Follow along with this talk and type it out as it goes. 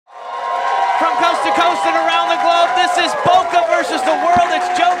This is Boca versus the World. It's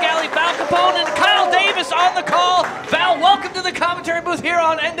Joe Galley, Val Capone, and Kyle Davis on the call. Val, welcome to the commentary booth here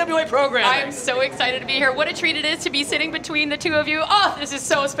on NWA Programming. I'm so excited to be here. What a treat it is to be sitting between the two of you. Oh, this is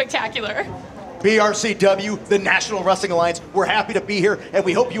so spectacular. BRCW, the National Wrestling Alliance, we're happy to be here, and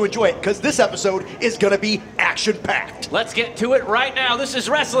we hope you enjoy it, because this episode is going to be action-packed. Let's get to it right now. This is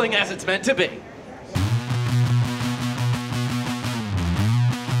wrestling as it's meant to be.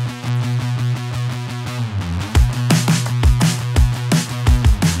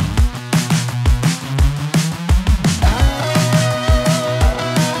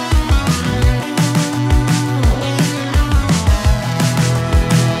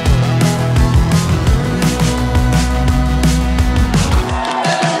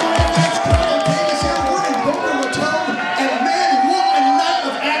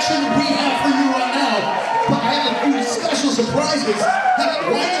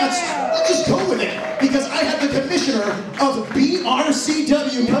 Of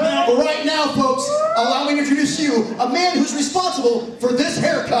BRCW coming out right now, folks. Allow me to introduce you a man who's responsible for this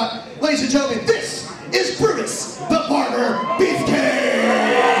haircut. Ladies and gentlemen, this is Brutus, the Barber Beefcake.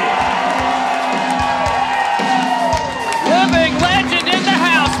 Living legend in the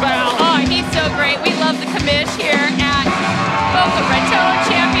house, Val. Oh, he's so great. We love the commish here at Boca Raton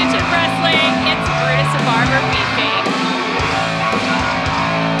Championship Wrestling. It's Brutus, the Barber Beefcake.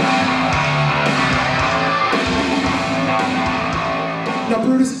 Now,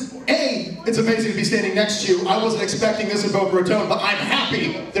 Brutus, it's amazing to be standing next to you. I wasn't expecting this in Boca Raton, but I'm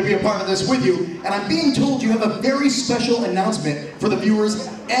happy to be a part of this with you. And I'm being told you have a very special announcement for the viewers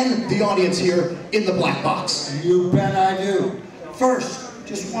and the audience here in the black box. You bet I do. First,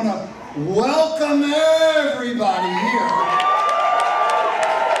 just want to welcome everybody here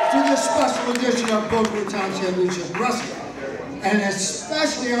to this special edition of Boca Raton Championship Wrestling. And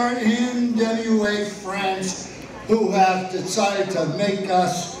especially our NWA friends who have decided to make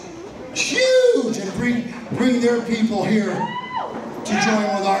us huge and bring their people here to join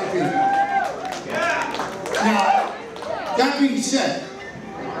with our people. Now, that being said,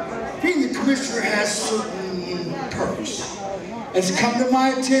 being the commissioner has certain perks. It's come to my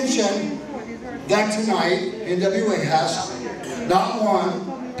attention that tonight NWA has not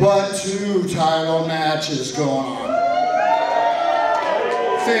one, but 2 title matches going on.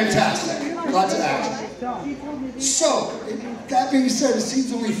 Fantastic, lots of action. So, that being said, it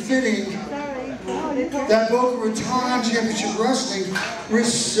seems only fitting that Boca Raton Championship Wrestling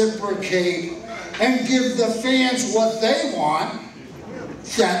reciprocate and give the fans what they want.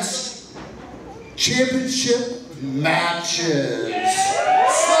 That's championship matches.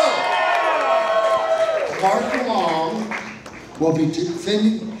 So, Mark Long will be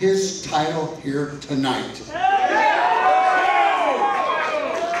defending his title here tonight.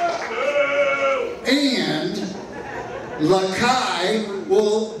 And Lakay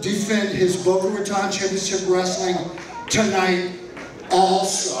will defend his Boca Raton Championship Wrestling tonight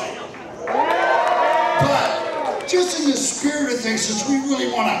also. But just in the spirit of things, since we really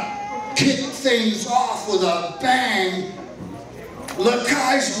want to kick things off with a bang,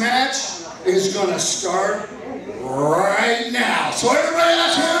 Lakay's match is going to start right now. So everybody,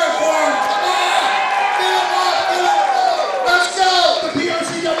 let's hear it for him. Come on! Get him up, get him up. Let's go! The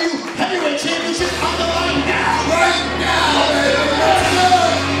BRCW Heavyweight Championship on the line now! Right now, baby! Let's go!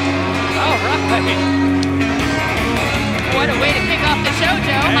 All right. What a way to kick off the show,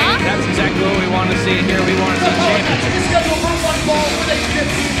 Joe, huh? Hey, that's exactly what we want to see here. We want to see champions. It's scheduled for 1 fall with a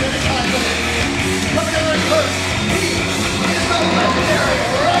 15-minute time limit. Coming in right first, he is the legendary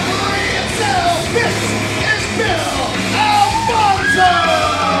referee himself. This is Bill Alonzo!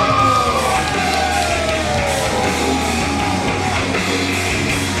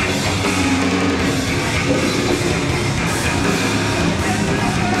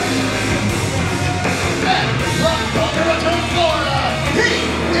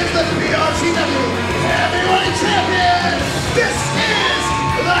 BRCW Heavyweight Champion, this is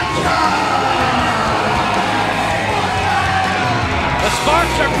Lakay! The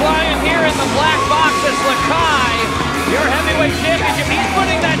sparks are flying here in the black box as Lakay, your heavyweight championship. He's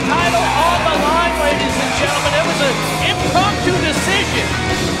putting that title on the line, ladies and gentlemen. It was an impromptu decision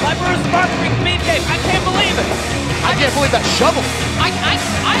by Brutus Beefcake. I can't believe it. I can't believe that shovel. I can't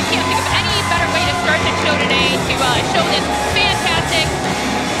think of any better way to start the show today to show this fantastic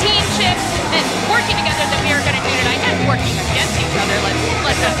teamship and working together that we are going to do tonight, and working against each other.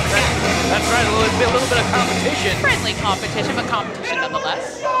 Let's have some fun. That's right, a little bit of competition. Friendly competition, but competition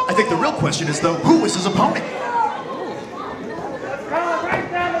nonetheless. I think the real question is, though, who is his opponent?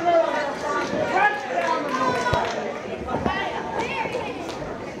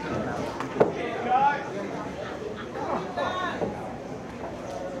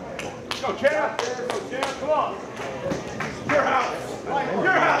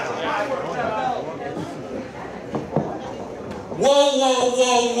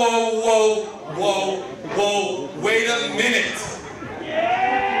 whoa, wait a minute.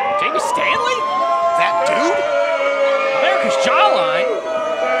 Jamie Stanley? That dude? America's jawline.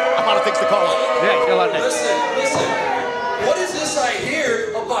 A lot of things to call him. Yeah, he's got a lot of names. Listen, what is this I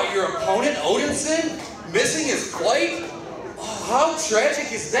hear about your opponent, Odinson, missing his flight? Oh, how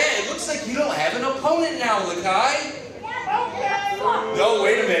tragic is that? It looks like you don't have an opponent now, Lakay. No,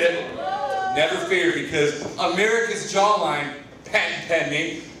 wait a minute. Never fear, because America's jawline, patent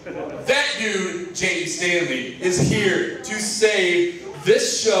pending, that dude, Jamie Stanley, is here to save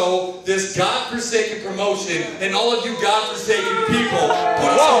this show, this godforsaken promotion, and all of you godforsaken people.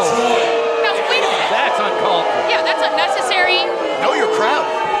 Put some joy. Now, wait a minute. That's uncalled for. Yeah, that's unnecessary. Know your crowd.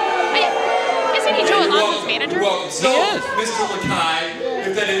 Isn't he Joe Alonzo's manager? You're welcome. So, He is. Mr. Lakay,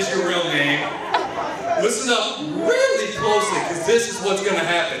 if that is your real name, listen up really closely, because this is what's going to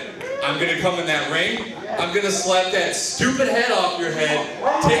happen. I'm going to come in that ring. I'm going to slap that stupid head off your head,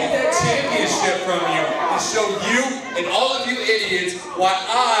 take that championship from you, and show you and all of you idiots why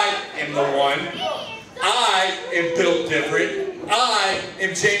I am the one. I am built different. I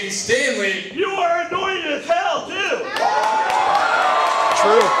am Jamie Stanley. You are annoying as hell, too.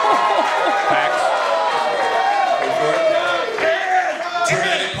 True. Facts. Wait for it.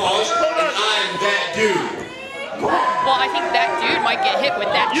 Dramatic pause, and I'm that dude. Well, I think that dude might get hit with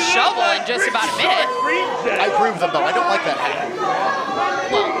that shovel in just about a minute. I agree with him, though. I don't like that hat.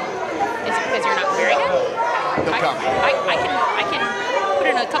 Well, is it because you're not wearing it? No comment. I can put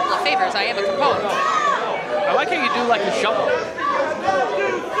in a couple of favors. I am a component. I like how you do like a shovel.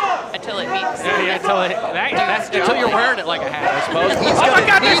 Until it meets. Yeah, until you're wearing it like a hat, I suppose. He's Oh my gonna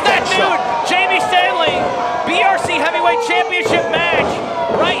God, need there's that that dude! shovel. Jamie Stanley, BRC Heavyweight Championship match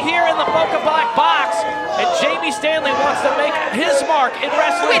right here in the Boca Black box. And Jamie Stanley wants to make his mark in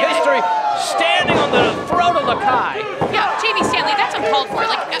wrestling history, standing on the throat of Lakay. Yeah, Jamie Stanley, that's uncalled for.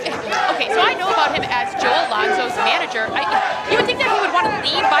 Like, okay, so I know about him as Joe Alonzo's manager. You would think that he would want to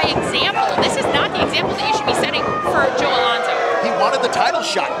lead by example. This is not the example that you should be setting for Joe Alonzo. He wanted the title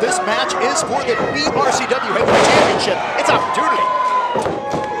shot. This match is for the BRCW Heavyweight Championship. It's opportunity.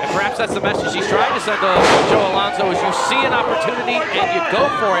 And perhaps that's the message he's trying to send to Joe Alonzo is you see an opportunity and you go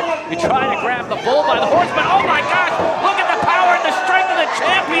for it. You try to grab the bull by the horns, but oh my gosh, look at the power and the strength of the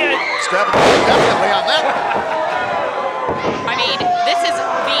champion. Grabbing the bull definitely on that one. I mean, this is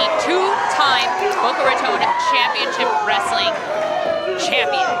the two-time Boca Raton Championship Wrestling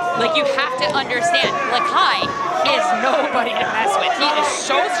champion. Like, you have to understand, Lakay is nobody to mess with. He is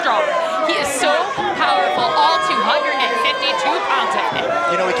so strong. He is so powerful, all 252 pounds of him.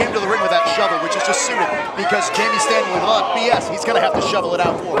 You know, he came to the ring with that shovel, which is just suited because Jamie Stanley will not BS. He's going to have to shovel it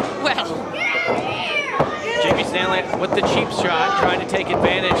out for him. Well, Jamie Stanley with the cheap shot, trying to take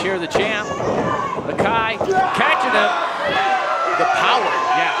advantage here of the champ. Lakay catching him. The power.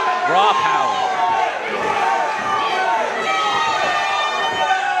 Yeah, raw power.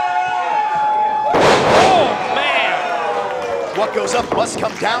 What goes up must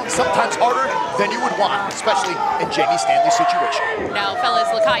come down, sometimes harder than you would want, especially in Jamie Stanley's situation. now, fellas,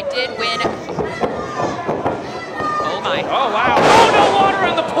 Lakay did win. Oh, my. Oh, wow. Oh, no water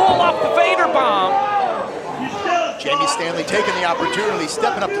in the pool off the Vader bomb. Jamie Stanley taking the opportunity,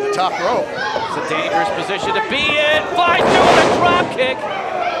 stepping up to the top rope. It's a dangerous position to be in. Flies through with a drop kick.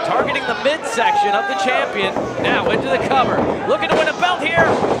 Targeting the midsection of the champion. Now into the cover. Looking to win a belt here.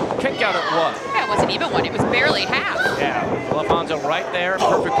 Kick out at one. Yeah, it wasn't even one. It was barely half. Yeah, Alonzo right there.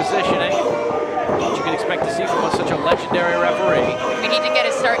 Perfect positioning. What you can expect to see from such a legendary referee. We need to get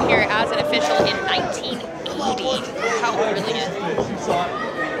a start here as an official in 1980. How brilliant.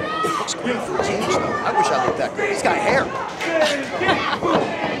 Looks great for his age, though. I wish I looked that good. He's got hair.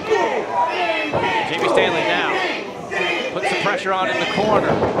 Jamie Stanley now puts the pressure on in the corner.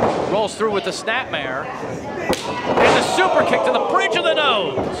 Rolls through with the snapmare. And the super kick to the bridge of the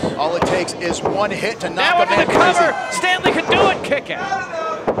nose. All it takes is one hit to knock Now a man into the cover. crazy. Stanley can do it. Kick out.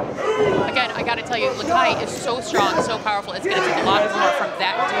 Again, I gotta tell you, Lakay is so strong, so powerful. It's gonna take a lot more from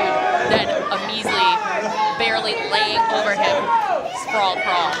that dude than a measly, barely laying over him sprawl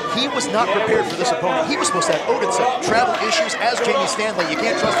crawl. He was not prepared for this opponent. He was supposed to have Odinson. Travel issues as Jamie Stanley. You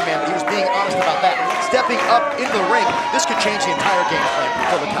can't trust the man, but he was being honest about that. Stepping up into the ring, this could change the entire game plan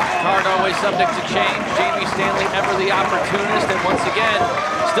for Lakay. Card always subject to change. Jamie Stanley ever the opportunist, and once again,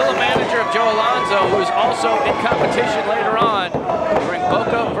 still a manager of Joe Alonzo, who is also in competition later on during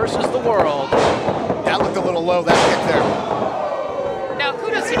Boca versus the World. That looked a little low, that kick there. Now,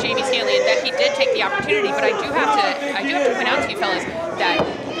 kudos to Jamie Stanley in that he did take the opportunity, but I do have to point out to you fellas that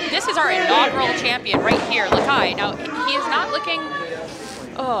this is our inaugural champion right here, Lakay. Now, he is not looking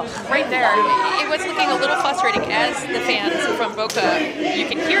Oh, right there. It was looking a little frustrating as the fans from Boca, you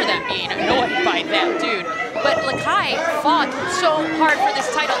can hear them being annoyed by that dude. But Lakay fought so hard for this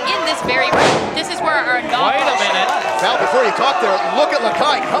title in this very room. This is where our inaugural... Wait a minute. Val, before you talk there, look at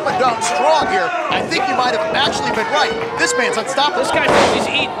Lakay coming down strong here. I think you might have actually been right. This man's unstoppable. This guy thinks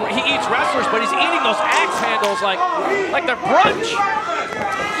he eats wrestlers, but he's eating those axe handles like they're brunch.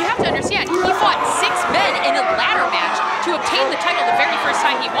 You have to understand, he fought 6 men in a ladder match to obtain the title the very first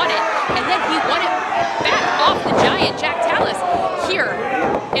time he won it, and then he won it back off the giant Jack Tallis here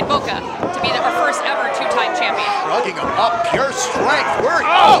in Boca to be our first ever 2-time champion. Drugging him up, pure strength.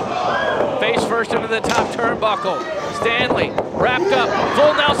 Face first into the top turnbuckle. Stanley wrapped up,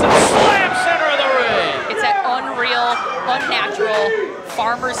 full Nelson, slam center of the ring. It's that unreal, unnatural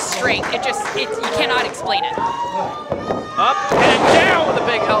farmer's strength. You cannot explain it. Up and down with a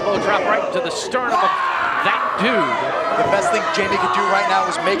big elbow drop right into the sternum of that dude. The best thing Jamie could do right now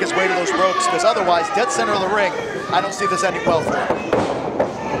is make his way to those ropes, because otherwise, dead center of the ring, I don't see this ending well for him.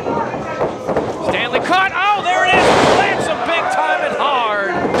 Stanley caught. Oh, there it is. Lands him big time and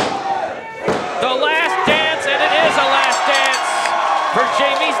hard. The last dance, and it is a last dance for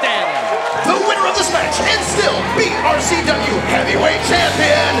Jamie Stanley. The winner of this match and still BRCW Heavyweight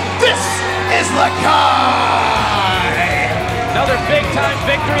Champion, this is Lakay. Another big-time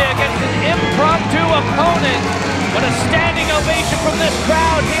victory against an impromptu opponent. But a standing ovation from this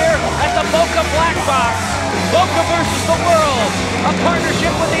crowd here at the Boca Black Box. Boca versus the World, a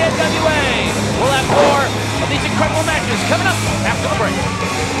partnership with the NWA. We'll have more of these incredible matches coming up after the break.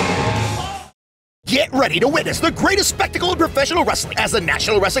 Get ready to witness the greatest spectacle in professional wrestling as the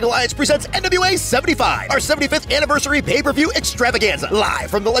National Wrestling Alliance presents NWA 75, our 75th anniversary pay-per-view extravaganza, live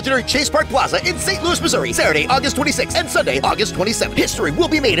from the legendary Chase Park Plaza in St. Louis, Missouri, Saturday, August 26th and Sunday, August 27th. History will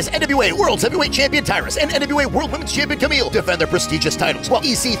be made as NWA World Heavyweight Champion Tyrus and NWA World Women's Champion Camille defend their prestigious titles, while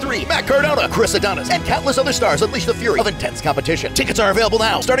EC3, Matt Cardona, Chris Adonis, and countless other stars unleash the fury of intense competition. Tickets are available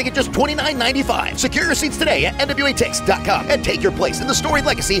now, starting at just $29.95. Secure your seats today at NWATix.com and take your place in the storied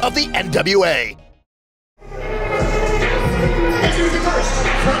legacy of the NWA.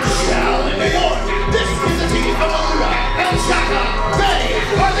 From Charlotte, New York, this is the team from Alura and Shaka. They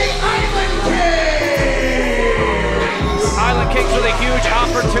are the Island Kings! Island Kings with a huge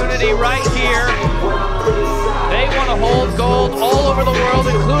opportunity right here. They want to hold gold all over the world,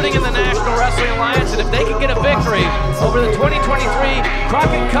 including in the National Wrestling Alliance, and if they can get a victory over the 2023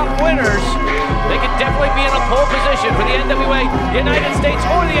 Crockett Cup winners, they could definitely be in a pole position for the NWA United States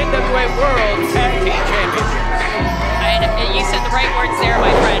or the NWA World Tag Team Championships. And you said the right words there, my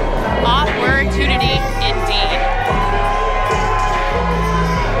friend. Opportunity indeed.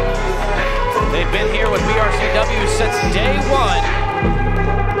 They've been here with BRCW since day one.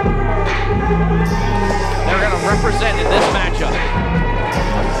 They're going to represent in this matchup.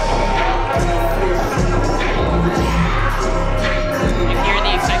 You hear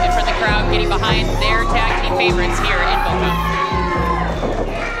the excitement from the crowd getting behind their tag team favorites here in Boca.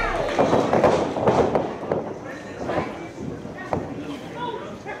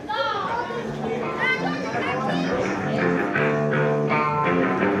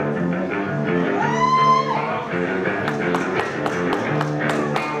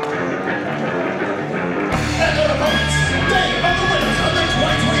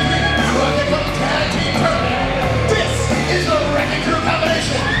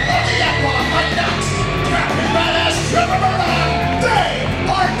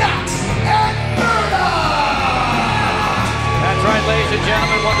 Ladies and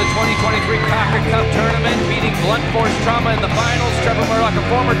gentlemen, won the 2023 Crockett Cup tournament, beating Blunt Force Trauma in the finals. Trevor Murdoch, a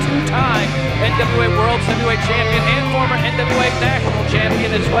former 2-time NWA World Heavyweight Champion and former NWA National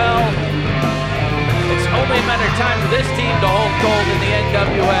Champion as well. It's only a matter of time for this team to hold gold in the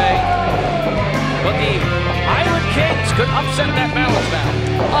NWA. But the Island Kings could upset that balance now.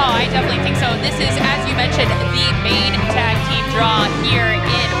 Oh, I definitely think so. This is, as you mentioned, the main tag team draw here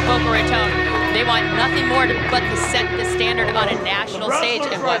in Boca Raton. They want nothing more but to set the standard on a national stage,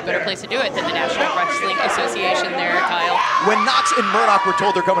 and what better place to do it than the National Wrestling Association there, Kyle. When Knox and Murdoch were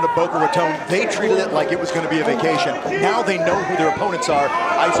told they're coming to Boca Raton, they treated it like it was going to be a vacation. Now they know who their opponents are.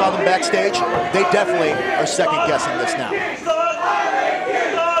 I saw them backstage. They definitely are second-guessing this now.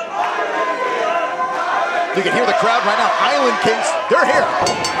 You can hear the crowd right now. Island Kings, they're here.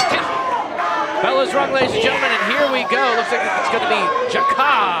 Bella's rung, ladies and gentlemen, and here we go. Looks like it's going to be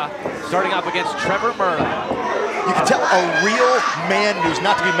Kekoa starting up against Trevor Murdoch. You can tell a real man who's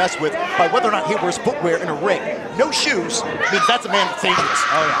not to be messed with by whether or not he wears footwear in a ring. No shoes means that's a man that's dangerous.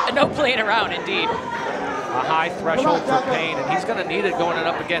 Oh, yeah. No playing around, indeed. A high threshold for pain, and he's going to need it going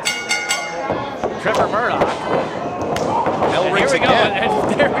up against Trevor Murdoch. And here we go,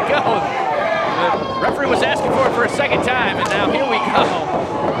 and there we go. The referee was asking for it for a second time, and now here we go.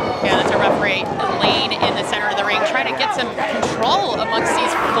 Yeah, that's a referee lane in the center of the ring, trying to get some control amongst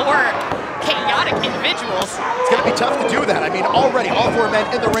these four chaotic individuals. It's going to be tough to do that. I mean, already all four men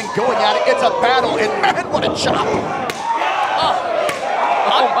in the ring going at it. It's a battle, and man, what a chop.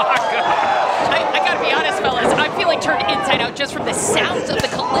 Oh my God. I gotta be honest, fellas, I'm feeling turned inside out just from the sounds of the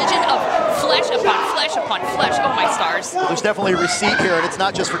collision of flesh upon flesh upon flesh. Oh my stars. There's definitely a receipt here, and it's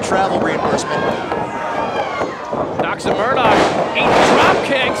not just for travel reimbursement. Knox and Murdoch, 8 drop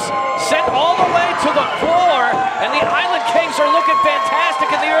kicks, sent all the way to the floor, and the Island Kings are looking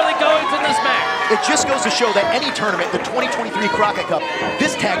fantastic in the early goings in this match. It just goes to show that any tournament, the 2023 Crockett Cup,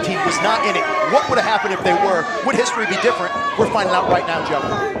 this tag team was not in it. What would have happened if they were? Would history be different? We're finding out right now, Joe.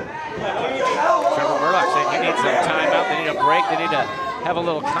 Trevor Murdoch saying he needs a timeout, they need a break, they need to have a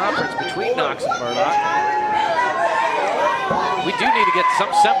little conference between Knox and Murdoch. We do need to get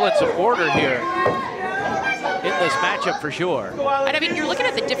some semblance of order here in this matchup for sure. And I mean, you're looking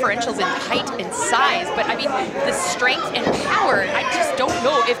at the differentials in height and size, but I mean, the strength and power, I just don't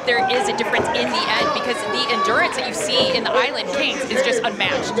know if there is a difference in the end, because the endurance that you see in the Island Kings is just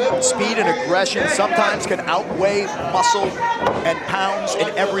unmatched. Speed and aggression sometimes can outweigh muscle and pounds and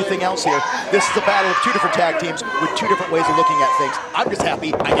everything else here. This is a battle of two different tag teams with two different ways of looking at things. I'm just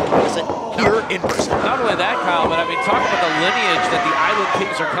happy I get to witness it here in person. Not only that, Kyle, but I mean, talk about the lineage that the Island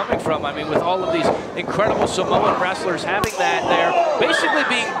Kings are coming from. I mean, with all of these incredible Samoan wrestlers having that there, basically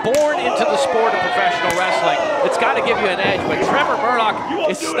being born into the sport of professional wrestling, it's got to give you an edge. But Trevor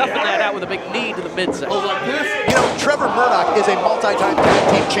Murdoch is stuffing that out with a big knee to the midsection. You know, Trevor Murdoch is a multi-time tag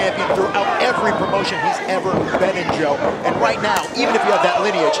team champion throughout every promotion he's ever been in, Joe. And right now, even if you have that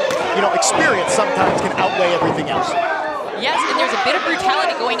lineage, you know, experience sometimes can outweigh everything else. Yes, and there's a bit of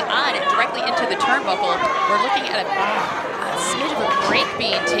brutality going on directly into the turnbuckle. We're looking at a smidge of a break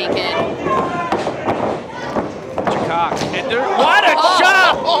being taken. And what a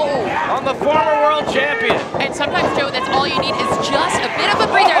chop on the former world champion. And sometimes, Joe, that's all you need is just a bit of a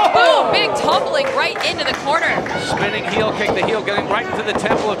breather. Boom, big tumbling right into the corner. Spinning heel kick, the heel getting right into the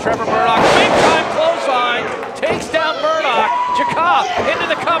temple of Trevor Murdoch. Big time clothesline, takes down Murdoch. Jakab into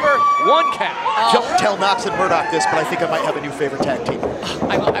the cover, 1 count. Don't tell Knox and Murdoch this, but I think I might have a new favorite tag team.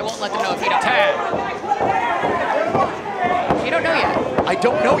 I won't let them know if you don't. Tag. You don't know yet. I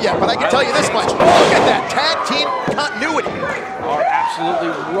don't know yet, but I can tell you this much. Look at that tag team continuity. Are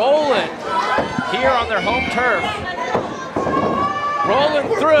absolutely rolling here on their home turf. Rolling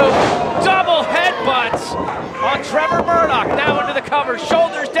through, double headbutts on Trevor Murdoch. Now into the cover,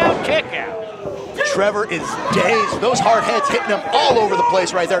 shoulders down, kick out. Trevor is dazed. Those hard heads hitting him all over the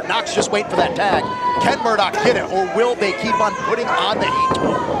place right there. Knox just waiting for that tag. Can Murdoch get it, or will they keep on putting on the heat to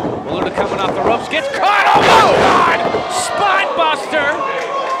him? Maluda coming off the ropes, gets caught. Oh my God! Spine buster.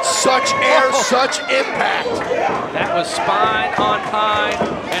 Such air, such impact. That was spine on pine,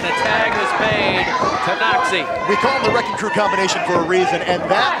 and a tag is made to Noxie. We call them the Wrecking Crew combination for a reason, and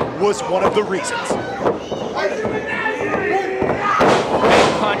that was one of the reasons. Big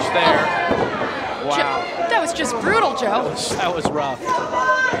punch there. Wow. That was just brutal, Joe. That was rough.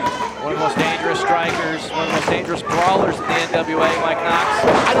 One of the most dangerous strikers, one of the most dangerous brawlers in the NWA, like Knox.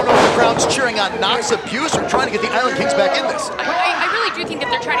 I don't know if the crowd's cheering on Knox abuse or trying to get the Island Kings back in this. I really do think that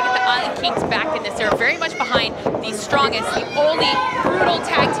they're trying to get the Island Kings back in this. They're very much behind the strongest, the only brutal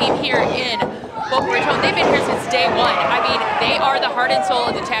tag team here in Boca Raton. They've been here since day one. I mean, they are the heart and soul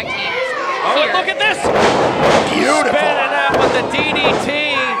of the tag teams. Oh, look at this! Beautiful. Spinning out with the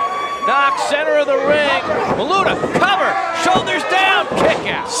DDT. Knox, center of the ring. Maluda, cover, shoulders down, kick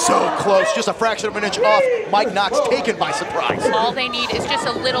out. So close, just a fraction of an inch off. Mike Knox taken by surprise. All they need is just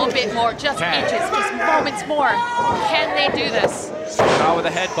a little bit more, just inches, just moments more. Can they do this? Now with a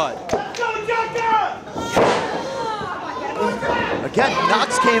headbutt. Again,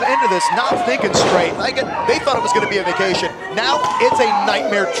 Knox came into this not thinking straight. They thought it was going to be a vacation. Now it's a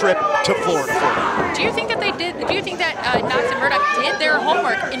nightmare trip to Florida. Do you think that they did? Do you think that Knox and Murdoch did their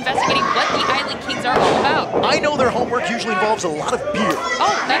homework investigating what the Island Kings are all about? I know their homework usually involves a lot of beer.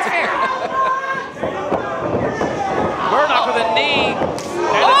 Oh, that's fair. Murdoch with a knee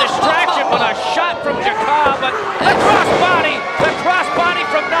and a distraction, but a shot from Jakab, but the crossbody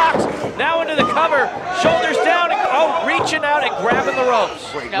from Knox. Now into the cover, shoulders down, and reaching out and grabbing the ropes.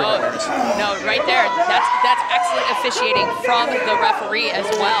 No, right there. That's excellent officiating from the referee as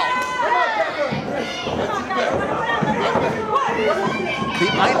well. The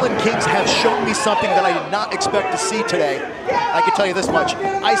Island Kings have shown me something that I did not expect to see today. I can tell you this much.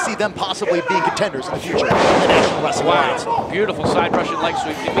 I see them possibly being contenders in the future in the National Wrestling Alliance. Beautiful side Russian leg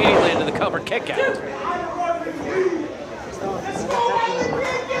sweep immediately into the cover, kick out.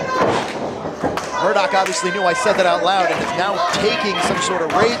 Murdoch obviously knew I said that out loud and is now taking some sort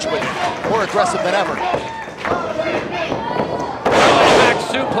of rage with him, more aggressive than ever. Back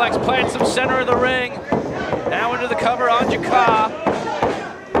suplex, plants him center of the ring. Now into the cover on Kekoa.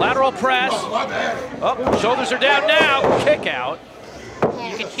 Lateral press. Oh, shoulders are down now. Kick out.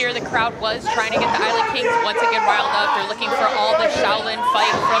 You can hear the crowd was trying to get the Island Kings once again riled up. They're looking for all the Shaolin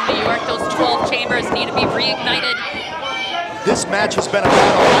fight from New York. Those 12 chambers need to be reignited. This match has been a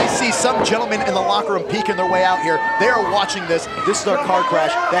battle. I see some gentlemen in the locker room peeking their way out here. They are watching this. This is our car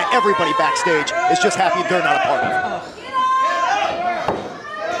crash that everybody backstage is just happy they're not a part of.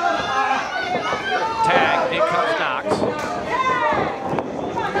 Tag, in comes Knox.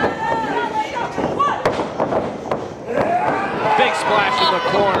 Big splash in the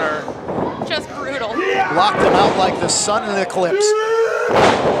corner. Just brutal. Locked him out like the sun in an eclipse.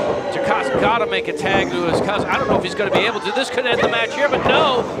 Kekoa's got to make a tag to his cousin. I don't know if he's going to be able to. This could end the match here, but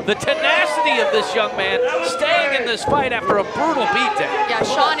no, the tenacity of this young man staying in this fight after a brutal beatdown. Yeah,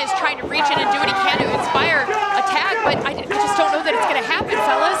 Sean is trying to reach in and do what he can to inspire a tag, but I just don't know that it's going to happen,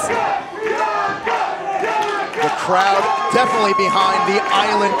 fellas. The crowd definitely behind the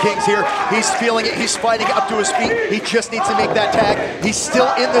Island Kings here. He's feeling it. He's fighting up to his feet. He just needs to make that tag. He's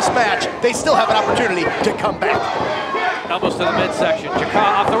still in this match. They still have an opportunity to come back. Almost to the midsection.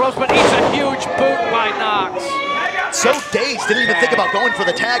 Kekoa off the ropes, but eats a huge boot by Knox. So dazed, didn't even think about going for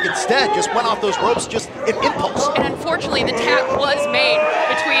the tag instead. Just went off those ropes, just in impulse. And unfortunately, the tag was made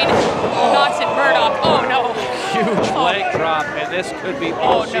between Knox and Murdoch. Oh no. Huge leg drop, and this could be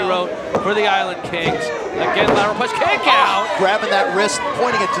all she wrote for the Island Kings. Again, lateral push, kick out. Grabbing that wrist,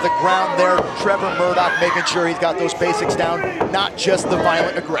 pointing it to the ground there. Trevor Murdoch making sure he's got those basics down, not just the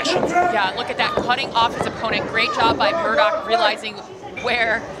violent aggression. Yeah, look at that, cutting off his opponent. Great job by Murdoch realizing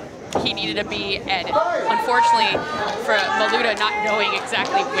where he needed to be, and unfortunately for Maluda not knowing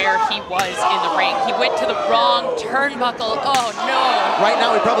exactly where he was in the ring. He went to the wrong turnbuckle. Oh no. Right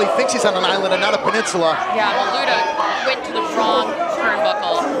now he probably thinks he's on an island and not a peninsula. Yeah, Maluda went to the wrong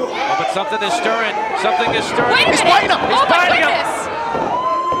turnbuckle. Oh, but something is stirring. Something is stirring. Wait a He's minute. biting him. He's biting him. Goodness.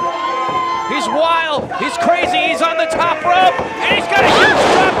 He's wild. He's crazy. He's on the top rope, and he's got a huge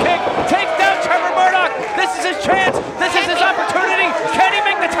drop kick. Takes down Trevor Murdoch. This is his chance. This is his opportunity. Can he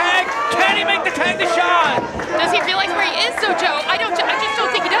make the tag? Can he make the tag to Sean? Does he realize where he is though, Joe? I just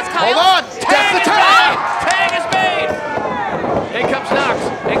don't think he does, Kyle. Hold on. That's the tag. Tag is made. In comes Knox.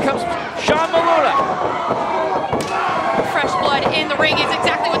 In comes Sean Maluda. Fresh blood in the ring is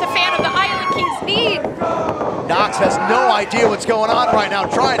exactly what the fan of the Island Kings need. Knox has no idea what's going on right now,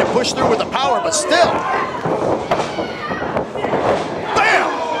 trying to push through with the power, but still.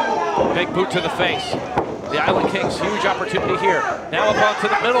 Bam! Big boot to the face. The Island Kings, huge opportunity here. Now up onto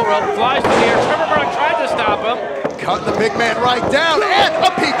the middle rope, flies to the air. Trevor Murdoch tried to stop him. Cut the big man right down, and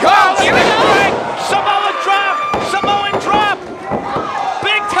up he goes! Here we go! Samoan drop! Samoan drop!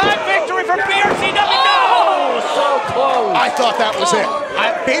 Big time victory for BRCW! No! So close! I thought that was it.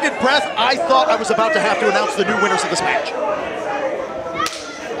 I bated breath. I thought I was about to have to announce the new winners of this match.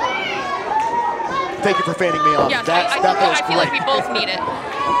 Thank you for fading me off. Yeah, that was I feel great. like we both need it.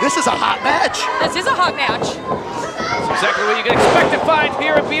 This is a hot match. This is a hot match. That's exactly what you can expect to find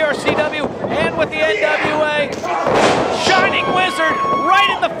here at BRCW and with the NWA. Shining Wizard right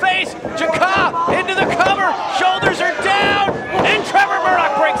in the face. Kekoa into the cover. Shoulders are down. And Trevor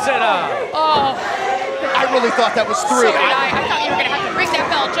Murdoch breaks it up. Oh. I really thought that was three. So did I thought you were going to have to ring that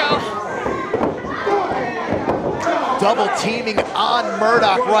bell, Joe. Double teaming on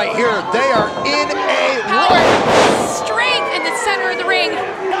Murdoch right here. They are in a Power, row. strength in the center of the ring.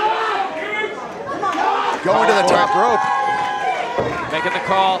 Going to the top rope. Making the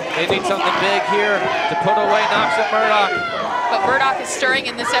call. They need something big here to put away Knox and Murdoch. But Murdoch is stirring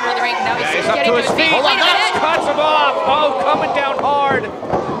in the center of the ring. Now he's Up getting to his feet. Wait a minute. Cuts him off. Oh, coming down hard.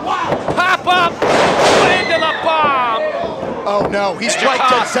 Pop up. Into the bomb. Oh no, he's right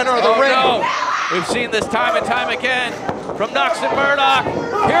dead center of the ring. No. We've seen this time and time again from Knox and Murdoch.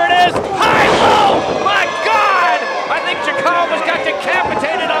 Here it is. High low. My God. I think Kekoa was got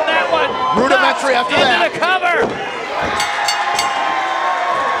decapitated on that one. Rudimentary after into that. the cover.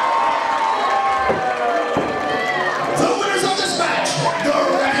 The winners of this match, the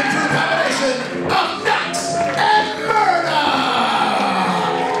Wrecking Crew combination of Knox and Murdoch.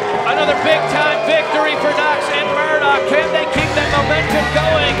 Another big-time victory for Knox and Murdoch. Can they keep that momentum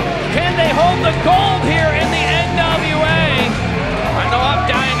going? Can they hold the gold here in the NWA? I know I'm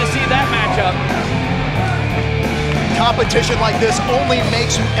dying to see that matchup. Competition like this only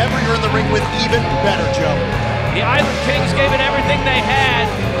makes whoever you're in the ring with even better, Joe. The Island Kings gave it everything they had.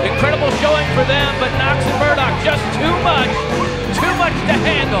 Incredible showing for them, but Knox and Murdoch just too much much to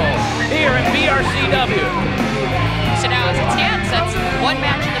handle here in BRCW. So now as it stands, that's one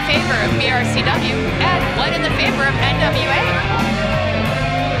match in the favor of BRCW and one in the favor of NWA.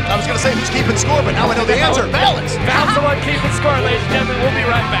 I was going to say who's keeping score, but now I know the answer. Balance. Val's the one keeping score, ladies and gentlemen. We'll be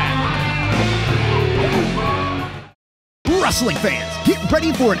right back. Wrestling fans, get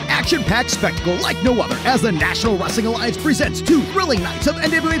ready for an action-packed spectacle like no other as the National Wrestling Alliance presents 2 thrilling nights of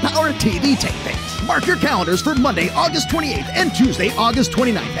NWA Powerrr TV tapings. Mark your calendars for Monday, August 28th and Tuesday, August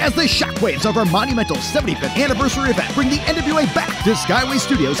 29th as the shockwaves of our monumental 75th anniversary event bring the NWA back to Skyway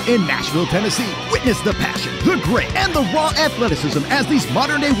Studios in Nashville, Tennessee. Witness the passion, the grit, and the raw athleticism as these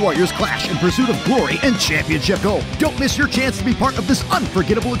modern-day warriors clash in pursuit of glory and championship gold. Don't miss your chance to be part of this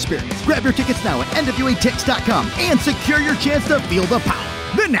unforgettable experience. Grab your tickets now at NWATix.com and secure your chance to feel the power.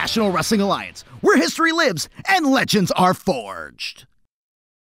 The National Wrestling Alliance, where history lives and legends are forged.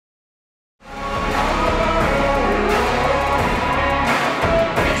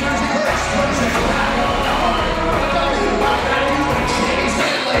 Jamie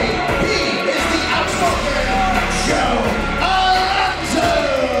Stanley, he is the outspoken Joe Alonzo.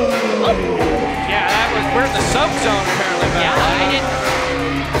 Yeah, we're in the sub zone apparently. Yeah, I didn't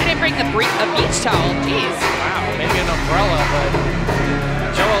bring a beach towel. Jeez. Wow, maybe an umbrella, but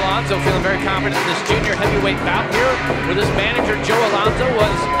Joe Alonzo feeling very confident in this junior heavyweight bout here with his manager. Joe Alonzo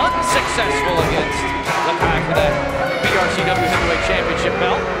was unsuccessful against Lakay for that BRCW Heavyweight Championship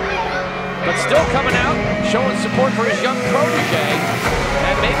belt, but still coming out, showing support for his young protege,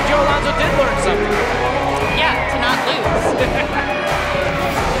 and maybe Joe Alonzo did learn something. Yeah, to not lose.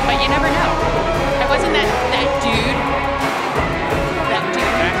 But you never know. It wasn't that dude.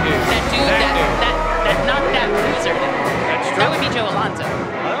 Not that loser. That's true. That would be Joe Alonzo.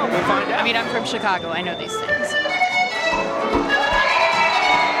 Well, we'll find out. I mean, I'm from Chicago. I know these things.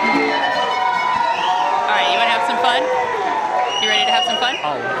 All right, you want to have some fun? You ready to have some fun?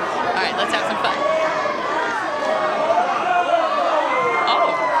 Always. All right, let's have some fun.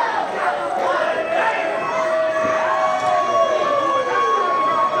 Oh.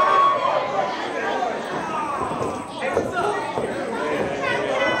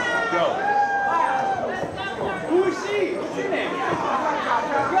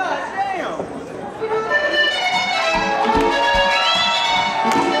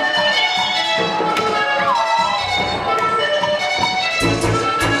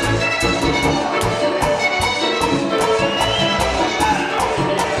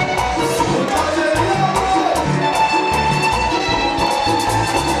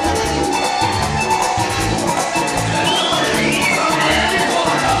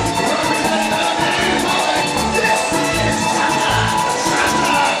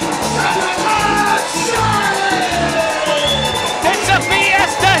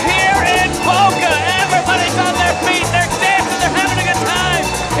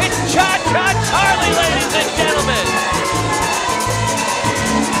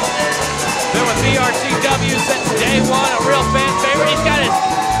 BRCW since day one, a real fan favorite. He's got his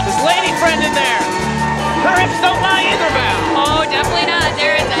lady friend in there. Her hips don't lie either, Val. Oh, definitely not.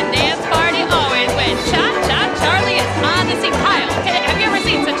 There is a dance party always when Cha-Cha Charlie is on the scene. Kyle, have you ever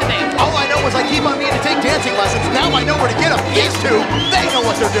seen such a thing? All I know is I keep on meaning to take dancing lessons. Now I know where to get them. These two, they know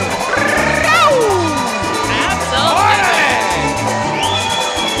what they're doing. Absolutely.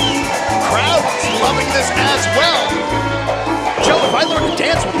 Crowd's loving this as well. Joe, if I learn to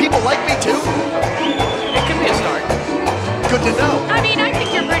dance, will people like me too? It can be a start. Good to know. I mean, I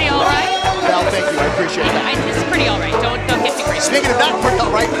think you're pretty all right. Val, thank you. I appreciate that. This is pretty all right. Don't get too crazy. Speaking of not pretty all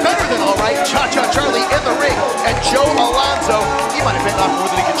right, better than all right, Cha-Cha Charlie in the ring, and Joe Alonzo, he might have bitten off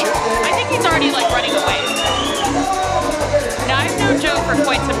more than he could chew. I think he's already like running away. Now I've known Joe for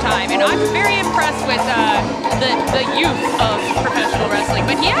quite some time, and I'm very impressed with the youth of professional wrestling.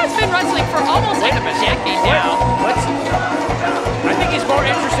 But he has been wrestling for almost like a decade now. I think he's more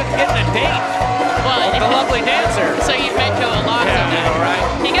interested in getting a date. Well, the lovely dancer. So you've met Joe Alonzo now. All right.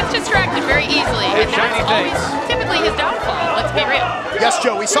 He gets distracted very easily, and that's always typically his downfall. Let's be real. Yes,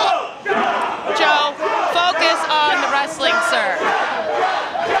 Joe, we saw it. Joe, focus on the wrestling, sir.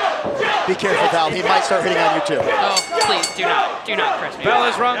 Be careful, Val. He might start hitting on you too. Oh, please do not press me. Bell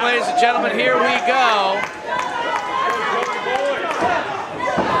is rung, ladies and gentlemen. Here we go.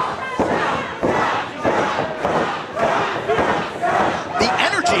 The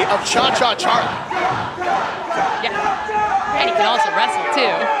energy of Cha-Cha Charlie. Yeah, and he can also wrestle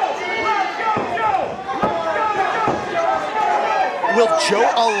too. Will Joe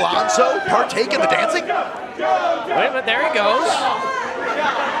Alonzo partake in the dancing? Wait a minute, there he goes.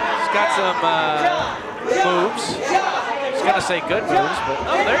 He's got some moves. He's gonna say good moves, but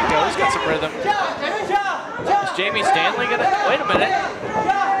oh, there you go. He's got some rhythm. Jamie Stanley gonna, wait a minute.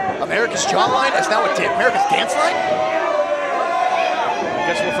 America's jawline is now America's dance line? I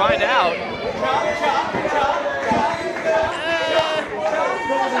guess we'll find out.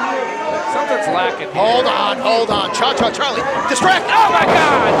 Something's lacking here. Hold on. Cha-Cha Charlie, distract. Oh my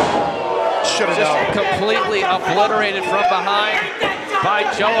God! Should have Just known. completely obliterated from behind by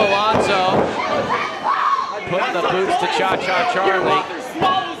Joe Alonzo. Putting the boots to Cha-Cha Charlie.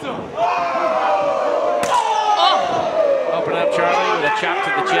 Oh. Open up Charlie with a chop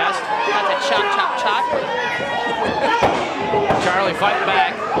to the chest. That's a chop, chop, chop. Charlie fighting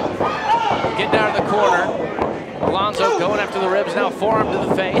back. Getting out of the corner. Alonzo going after the ribs now, forearm to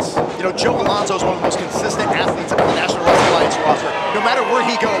the face. You know, Joe Alonzo is one of the most consistent athletes on the National Wrestling Alliance roster. No matter where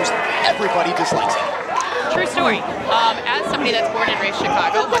he goes, everybody dislikes him. True story. As somebody that's born and raised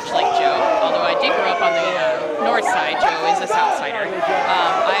Chicago, much like Joe, although I did grow up on the north side, Joe is a south sider.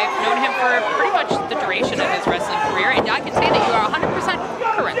 I've known him for pretty much the duration of his wrestling career, and I can say that you are 100%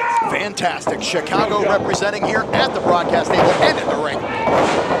 correct. Fantastic. Chicago representing here at the broadcast table and in the ring.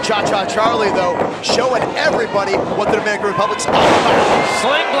 Cha-Cha Charlie, though, showing everybody what the Dominican Republic's all about.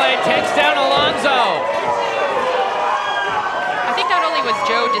 Sling Blade takes down Alonzo. I think not only was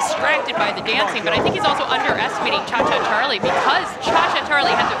Joe distracted by the dancing, but I think he's also underestimating Cha-Cha Charlie because Cha-Cha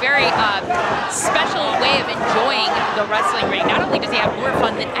Charlie has a very special way of enjoying the wrestling ring. Not only does he have more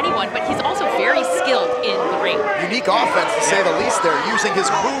fun than anyone, but he's also very skilled in the ring. Unique offense, to say the least there, using his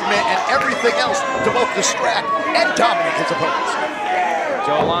movement and everything else to both distract and dominate his opponents.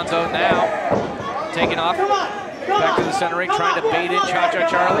 Joe Alonzo now taking off. Back to the center ring, trying to bait in Cha-Cha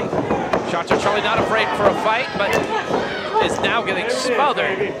Charlie. Cha-Cha Charlie not afraid for a fight, but is now getting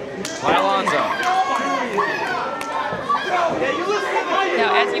smothered by Alonzo.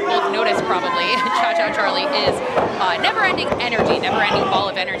 Now, as you both noticed probably, Cha-Cha Charlie is never-ending energy, never-ending ball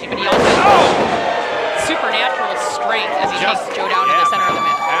of energy, but he also has supernatural strength as he takes Joe down to the center of the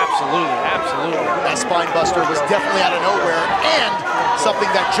mat. Absolutely. That spine buster was definitely out of nowhere, and something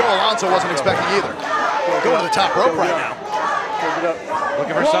that Joe Alonzo wasn't expecting either. Going to the top rope right now.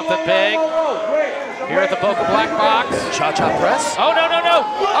 Looking for something big. Here at the Boca Black Box. Cha-Cha press. Oh, no.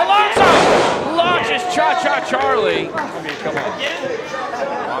 Alonzo launches Cha-Cha Charlie. Come on.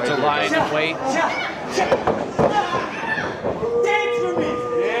 Alonzo lying in wait.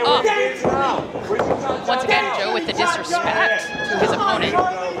 Once again, Joe with the disrespect to his opponent.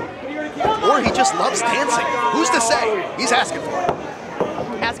 Or he just loves dancing. Who's to say? He's asking for it.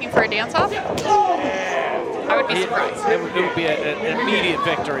 Asking for a dance-off? I would be surprised. It would be an immediate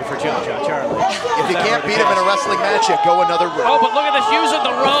victory for Cha-Cha Charlie. If you can't beat him in a wrestling match, you go another route. Oh, but look at this, using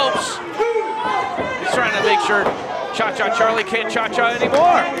the ropes. He's trying to make sure Cha-Cha Charlie can't Cha-Cha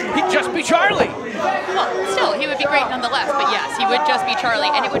anymore. He'd just be Charlie. Well, still, he would be great nonetheless, but yes, he would just be Charlie,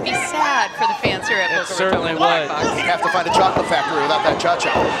 and it would be sad for the fans here at Boca Raton. Certainly would. He'd have to find a chocolate factory without that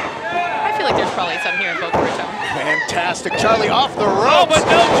Cha-Cha. I feel like there's probably some here in Boca Raton. Fantastic. Charlie off the ropes. Oh, but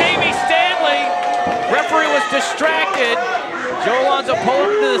no, Jamie Stanley. Referee was distracted. Joe Alonzo pulled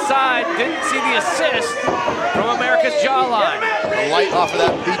him to the side. Didn't see the assist from America's jawline. The light off of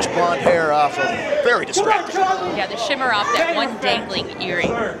that beach blonde hair off of. Very distracting. Yeah, the shimmer off that one dangling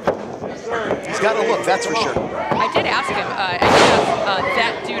earring. He's got a look, that's for sure. I did ask him, I did have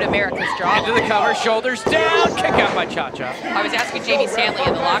that dude America's jawline. Into the cover, shoulders down, kick out by Cha-Cha. I was asking Jamie Stanley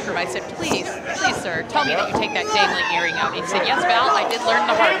in the locker room, I said, please, sir, tell me that you take that dangling earring out. He said, yes, Val, I did learn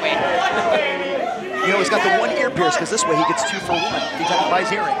the hard way. You know, he's got the one ear pierce, because this way he gets 2 for 1. Anytime he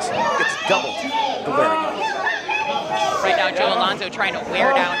buys earrings, he gets double the wearing. Right now, Joe Alonzo trying to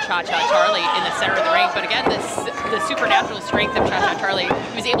wear down Cha-Cha Charlie in the center of the ring. But again, the supernatural strength of Cha-Cha Charlie,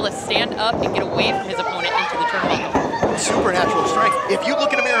 he was able to stand up and get away from his opponent into the turnbuckle. Supernatural strength. If you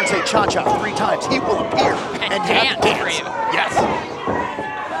look in a mirror and say Cha-Cha 3 times, he will appear. And you have to dance for you. Yes.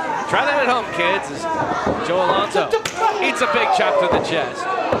 Try that at home, kids. As Joe Alonzo eats a big chop to the chest.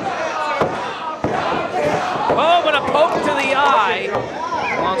 Oh, but a poke to the eye.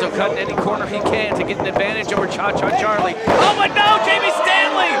 Alonzo cutting any corner he can to get an advantage over Cha-Cha Charlie. Oh, but no, Jamie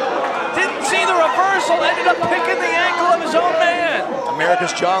Stanley didn't see the reversal, ended up picking the ankle of his own man.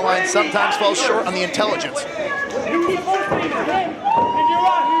 America's jawline sometimes falls short on the intelligence.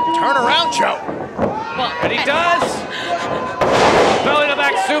 Turn around, Joe. Well, And he does. Belly to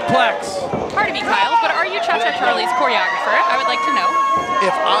back suplex. Pardon me, Kyle, but are you Cha-Cha Charlie's choreographer? I would like to know.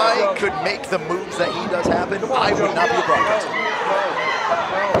 If I could make the moves that he does happen, I would not be a broadcaster.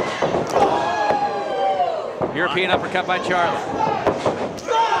 European uppercut by Charlie.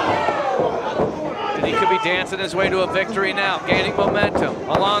 And he could be dancing his way to a victory now, gaining momentum.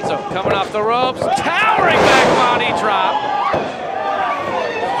 Alonzo coming off the ropes, towering back body drop.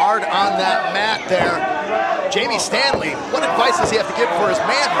 Hard on that mat there. Jamie Stanley, what advice does he have to give for his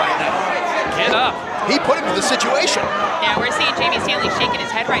man right now? Get up. He put him in the situation. Yeah, we're seeing Jamie Stanley shaking his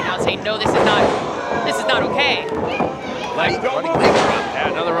head right now saying, no, this is not okay. Running leg drop.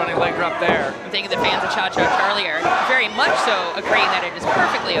 Yeah, another running leg drop there. I'm thinking the fans of Cha-Cha Charlie are very much so agreeing that it is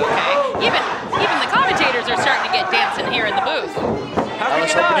perfectly okay. Even the commentators are starting to get dancing here in the booth. How I can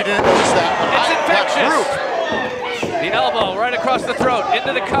was you hoping not? you didn't notice that. It's infectious. Group. The elbow right across the throat,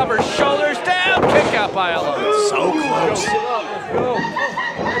 into the cover, shoulders down, kick out by Alonzo. So close.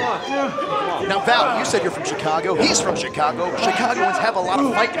 Now, Val, you said you're from Chicago. He's from Chicago. Chicagoans have a lot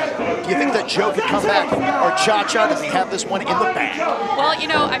of fight in them. Do you think that Joe could come back? Or Cha-Cha, does he have this one in the bag? Well, you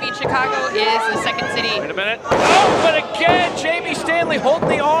know, I mean, Chicago is the second city. Wait a minute. Oh, but again, Jamie Stanley holding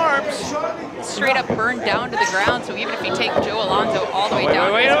the arms. Straight up burned down to the ground, so even if you take Joe Alonzo all the way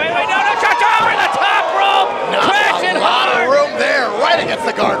down. Wait, no, Cha-Cha over the top rope. Crashing a lot hard. of room there, right against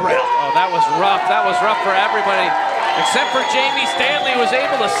the guardrail. Oh, that was rough. That was rough for everybody. Except for Jamie Stanley, who was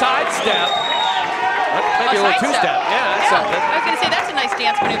able to sidestep. Maybe a little two-step. Yeah, that's something. I was going to say, that's a nice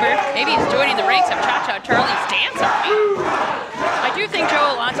dance maneuver. Maybe he's joining the ranks of Cha-Cha Charlie's dance army. I do think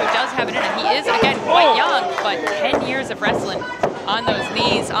Joe Alonzo does have it in him. He is, again, quite young, but 10 years of wrestling on those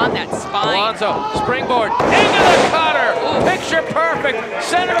knees, on that spine. Alonzo, springboard, into the cutter. Picture perfect.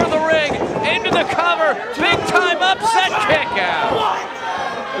 Center of the ring, into the cover. Big time upset kick out.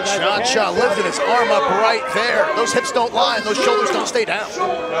 Cha-Cha lifting his arm up right there. Those hips don't lie and those shoulders don't stay down.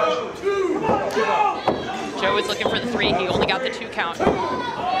 Joe was looking for the 3. He only got the 2 count.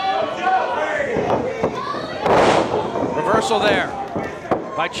 Reversal there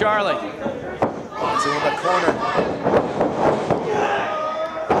by Charlie. It's in the corner.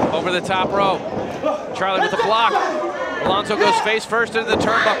 Over the top rope. Charlie with the block. Alonzo goes face first into the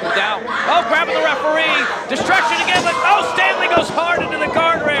turnbuckle, down. Oh, grabbing the referee. Distraction again, but oh, Stanley goes hard into the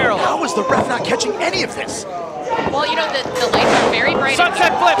guardrail. How is the ref not catching any of this? Well, you know, the lights are very bright.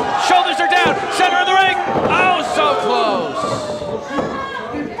 Sunset flip, shoulders are down, center of the ring. Oh, so close.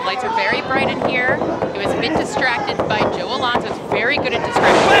 The lights are very bright in here. He was a bit distracted by Joe Alonzo. He's very good at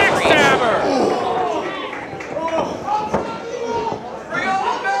distracting. Backstabber.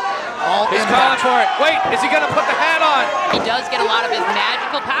 He's calling for it. Wait, is he going to put the hat on? He does get a lot of his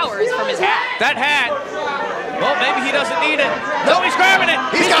magical powers from his hat. That hat. Well, maybe he doesn't need it. No, he's grabbing it.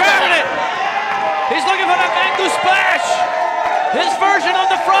 He's grabbing it. He's looking for that Mango Splash. His version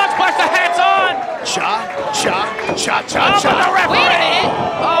of the frog splash. The hat's on. Cha-Cha. The referee. Wait a minute.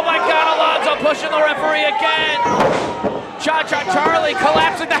 Oh, my God, Alonzo pushing the referee again. Cha-Cha Charlie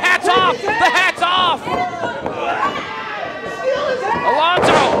collapsing. The hat's off. The hat's off.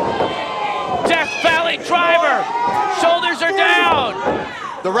 Alonzo. Death Valley driver. Shoulders are down.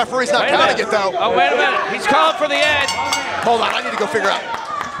 The referee's not counting it, though. Oh, wait a minute. He's calling for the end. Hold on, I need to go figure out.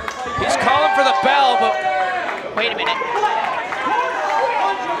 He's calling for the bell, but Wait a minute.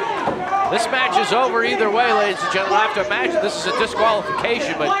 this match is over either way, ladies and gentlemen. I have to imagine this is a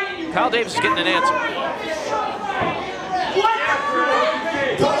disqualification, but Kyle Davis is getting an answer.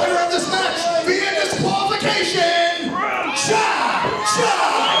 The winner of this match via disqualification, Cha-Cha.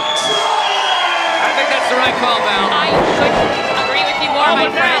 I think that's the right call, Val. I couldn't agree with you more, my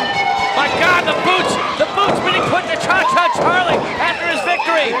friend. My God, the boots being put to Cha-Cha Charlie after his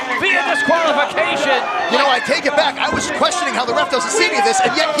victory via disqualification. You know, I take it back. I was questioning how the ref doesn't see any of this,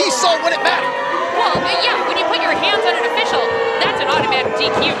 and yet he saw when it mattered. Well, yeah, when you put your hands on an official, that's an automatic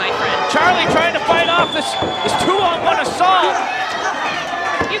DQ, my friend. Charlie trying to fight off this 2-on-1 assault.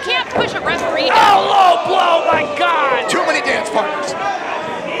 You can't push a referee Oh, down. low blow, my God. Too many dance partners.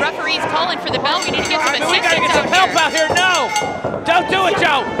 Referee's calling for the bell. We need to get some We gotta assistance get some help out here. No. Don't do it,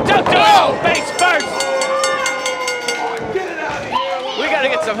 Joe. Don't do it. Face first. We gotta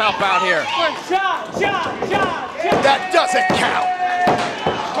get some help out here. That doesn't count.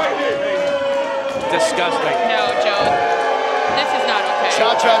 Disgusting. No, Joe. This is not okay.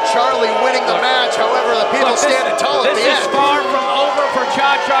 Cha-Cha Charlie winning the match. However, the people standing tall at the This is end. far from over for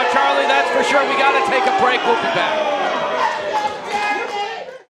Cha-Cha Charlie. That's for sure. We gotta take a break. We'll be back.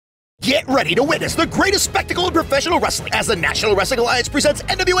 Get ready to witness the greatest spectacle in professional wrestling as the National Wrestling Alliance presents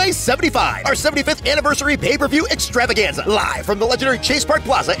NWA 75, our 75th anniversary pay-per-view extravaganza, live from the legendary Chase Park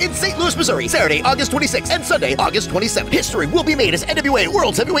Plaza in St. Louis, Missouri, Saturday, August 26th and Sunday, August 27th. History will be made as NWA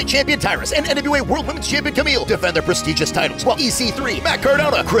World Heavyweight Champion Tyrus and NWA World Women's Champion Camille defend their prestigious titles, while EC3, Matt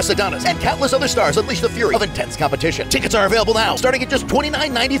Cardona, Chris Adonis, and countless other stars unleash the fury of intense competition. Tickets are available now, starting at just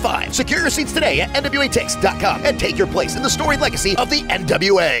 $29.95. Secure your seats today at NWATix.com and take your place in the storied legacy of the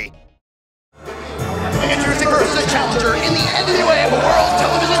NWA. Introducing first the challenger in the NWA World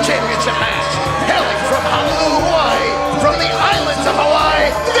Television Championship match. Hailing from Honolulu, Hawaii, from the islands of Hawaii,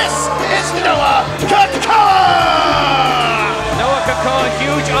 this is Noah Kekoa!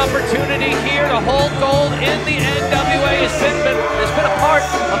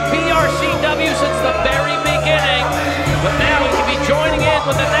 of BRCW since the very beginning. But now he can be joining in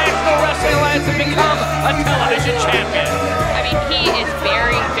with the National Wrestling Alliance and become a television champion. I mean, he is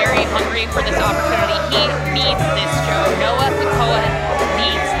very, very hungry for this opportunity. He needs this show. Noah Kekoa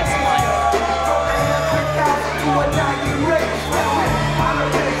needs this one.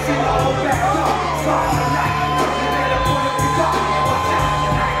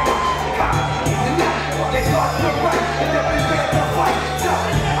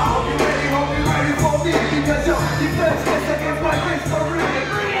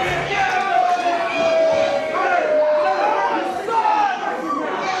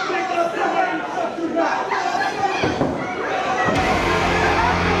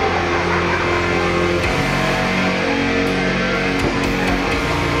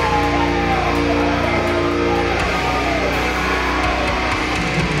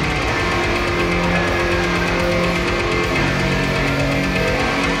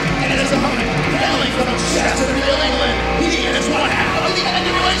 Chesterfield, England. He is one half of the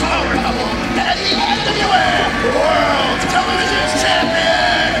NWA Power Couple and the NWA World Television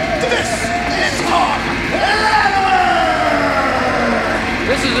Champion. This is Thom Latimer.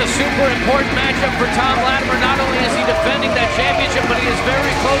 This is a super important matchup for Thom Latimer. Not only is he defending that championship, but he is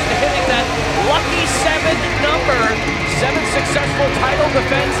very close to hitting that lucky 7 number. 7 successful title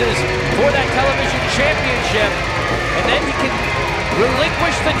defenses for that television championship. And then he can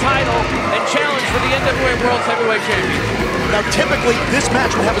relinquish the title and challenge for the NWA World Heavyweight Championship. Now, typically, this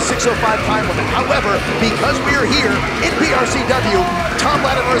match would have a 6:05 time limit. However, because we are here in BRCW, Thom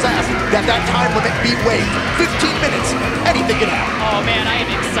Latimer has asked that that time limit be waived. 15 minutes, anything can happen. Oh man, I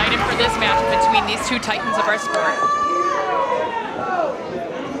am excited for this match between these two titans of our sport.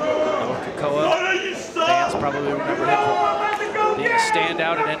 Kekoa, fans probably remember him from being a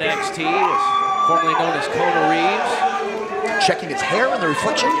standout at NXT, was formerly known as Kona Reeves. Checking his hair in the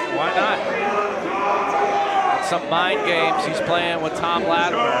reflection. Why not? And some mind games he's playing with Thom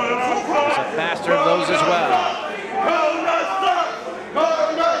Latimer. He's a master of those as well.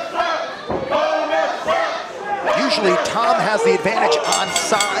 Usually, Thom has the advantage on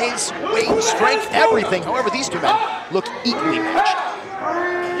size, weight, strength, everything. However, these two men look equally matched.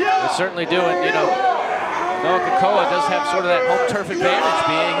 They certainly do, and you know, Noah Kekoa does have sort of that home turf advantage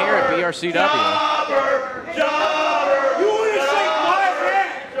being here at BRCW.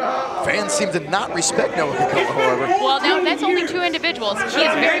 Fans seem to not respect Noah Kekoa, however. Well, now that's only 2 individuals. He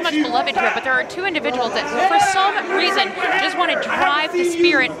is very much beloved here, but there are 2 individuals that, for some reason, just want to drive the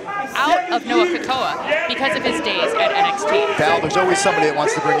spirit out of Noah Kekoa because of his days at NXT. Val, there's always somebody that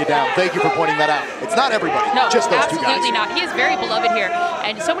wants to bring you down. Thank you for pointing that out. It's not everybody, No, just those 2 guys. absolutely not. He is very beloved here,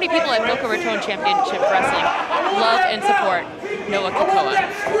 and so many people at Boca Raton Championship Wrestling love and support Noah Kekoa.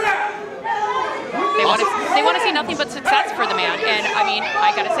 They want to see nothing but success for the man, and I mean,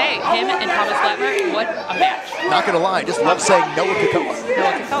 I gotta say, him and Thomas Latimer, what a match. Not gonna lie, just love saying Noah Kekoa.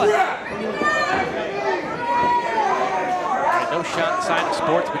 Noah Kekoa. No sign of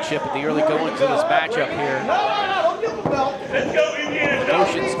sportsmanship in the early goings of this matchup here.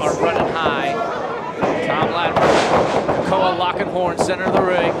 Emotions are running high. Thom Latimer, Kekoa locking horn, center of the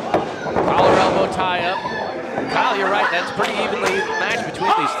ring. Collar elbow tie up. Kyle, you're right, that's pretty evenly matched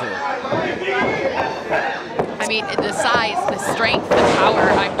between these 2. I mean, the size, the strength, the power,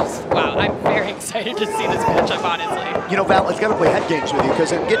 wow, I'm very excited to see this matchup, honestly. You know, Val, it's got to play head games with you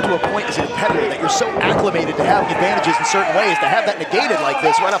because it get to a point as a competitor that you're so acclimated to having advantages in certain ways, to have that negated like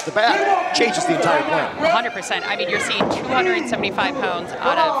this right off the bat changes the entire plan. 100%. I mean, you're seeing 275 pounds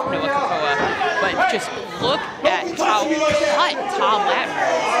out of Noah Kekoa, but just look at how cut Thom Latimer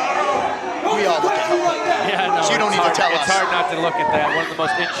is. We all look at him. Yeah, no, So you don't need to tell us. It's hard not to look at that. One of the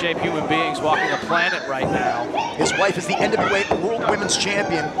most in-shape human beings walking the planet right now. His wife is the NWA World Women's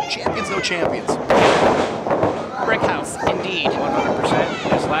Champion. Champions, no champions. Brick house, indeed.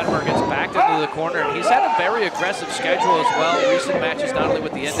 100%. As Latimer gets backed into the corner, and he's had a very aggressive schedule as well. Recent matches not only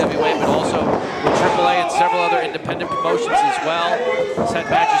with the NWA, but also with AAA and several other independent promotions as well. He's had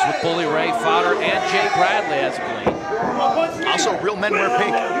matches with Bully Ray, Fodder, and Jay Bradley as of late. Also, real men wear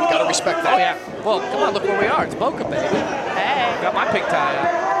pink. Gotta respect that. Oh, yeah. Well, come on, look where we are. It's Boca, baby. Hey. Got my pink tie on.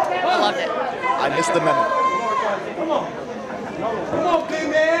 I loved it. I missed the memo. Come on, big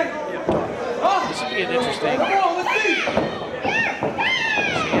man. This would be an interesting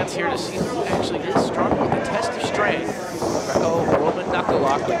chance here to see who actually is stronger with the test of strength. Oh, Roman knuckle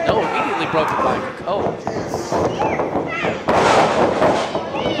lock, but no, immediately broken by Kekoa.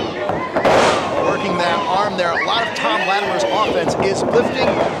 Working that arm there. A lot of Thom Latimer's offense is lifting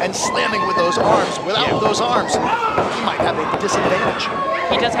and slamming with those arms. Without those arms, he might have a disadvantage.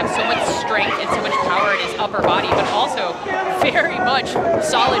 He does have so much strength and so much power in his upper body, but also very much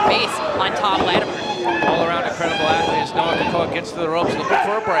solid base on Thom Latimer. All around incredible athlete as Noah Kekoa gets to the ropes looking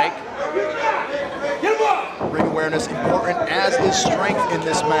for a break. Ring awareness important, as is strength in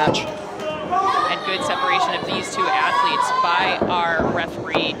this match. And good separation of these two athletes by our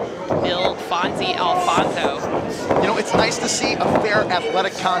referee, Bill Fonzie Alfonso. You know, it's nice to see a fair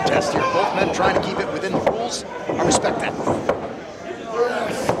athletic contest here. Both men trying to keep it within the rules. I respect that.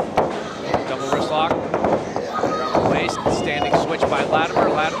 Double wrist lock. Around the waist, standing switch by Latimer.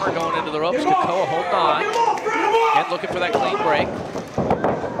 Latimer going into the ropes. Kekoa holding on. Again, looking for that clean break.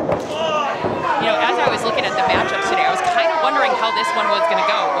 You know, as I was looking at the matchups today, I was kind of wondering how this one was going to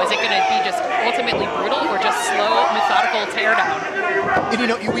go. Was it going to be just ultimately brutal or just slow, methodical teardown? And you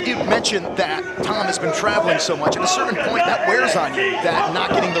know, we did mention that Thom has been traveling so much. At a certain point, that wears on you, that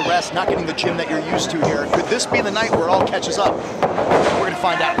not getting the rest, not getting the gym that you're used to here. Could this be the night where it all catches up? We're going to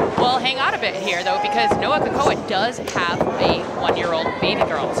find out. Well, hang on a bit here, though, because Noah Kekoa does have a 1-year-old baby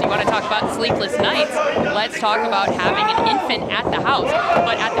girl. So you want to talk about sleepless nights, let's talk about having an infant at the house.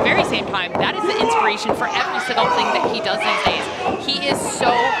 But at the very same time, that is the inspiration for every single thing that he does these days. He is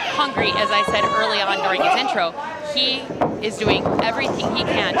so hungry, as I said early on during his intro. He is doing everything he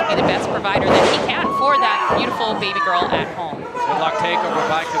can to be the best provider that he can for that beautiful baby girl at home. Good luck takeover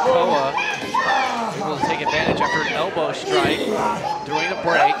by Kekoa. Able to take advantage after an elbow strike during the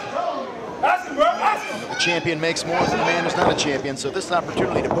break. The champion makes more than the man who's not a champion, so this is an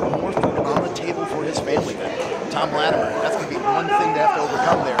opportunity to put more food on the table for his family then. Thom Latimer, that's going to be one thing to have to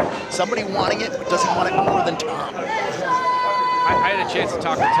overcome there. Somebody wanting it, but doesn't want it more than Thom. I had a chance to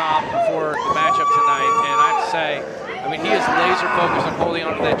talk to Thom before the matchup tonight, and I have to say, I mean, he is laser focused on holding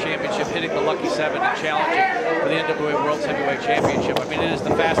on to that championship, hitting the Lucky 7 and challenging for the NWA World Heavyweight Championship. I mean, it is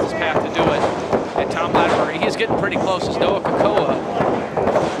the fastest path to do it. And Thom Latimer, he is getting pretty close as Noah Kekoa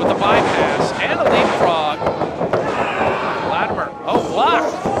with a bypass and a leapfrog. Latimer, oh,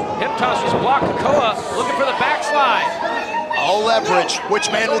 blocked. Hip toss was blocked. Kekoa looking for the backslide. All leverage. Which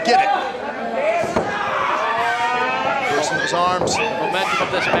man will get it? First in those arms. Momentum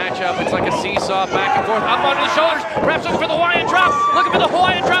of this matchup, it's like a seesaw, back and forth, up onto the shoulders. Perhaps looking for the Hawaiian drop. Looking for the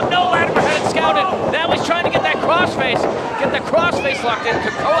Hawaiian drop. No, Latimer had it scouted. Now he's trying to get that crossface. Get the crossface locked in.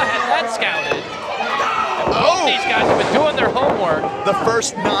 Kekoa has that scouted. Both these guys have been doing their homework. The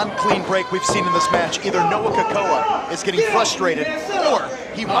first non-clean break we've seen in this match. Either Noah Kekoa is getting frustrated, or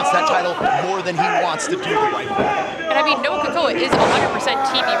he wants that title more than he wants to do the right thing. And I mean, Noah Kekoa is 100%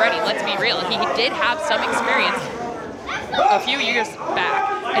 TV ready, let's be real. He did have some experience a few years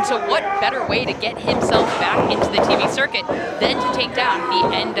back. And so what better way to get himself back into the TV circuit than to take down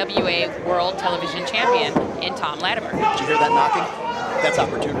the NWA World Television Champion in Thom Latimer. Did you hear that knocking? That's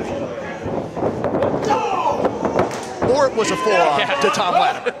opportunity. Or it was a forearm to Thom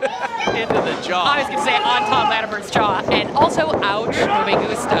Latimer. Into the jaw. I was going to say on Thom Latimer's jaw. And also, ouch, no me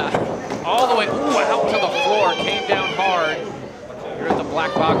gusta. All the way out to the floor, came down hard. Here at the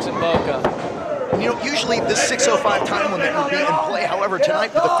black box in Boca. You know, usually this 6:05 time limit would be in play. However,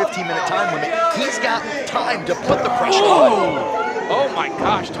 tonight with a 15-minute time limit, he's got time to put the pressure on. Oh my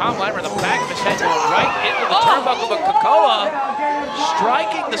gosh, Thom Latimer, the back of his head going right into the turnbuckle, but Kekoa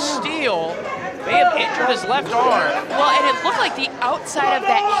striking the steel. May have injured his left arm. Well, and it looked like the outside of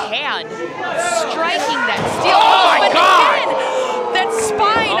that hand striking that steel. Oh my God! Again, that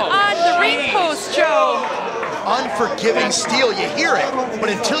spine on the ring post, Joe. Unforgiving steel, you hear it, but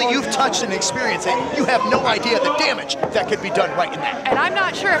until you've touched and experienced it, you have no idea the damage that could be done right in that. And I'm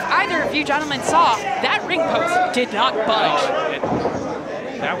not sure if either of you gentlemen saw, that ring post did not budge.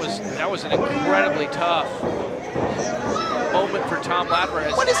 That was an incredibly tough moment for Thom Latimer.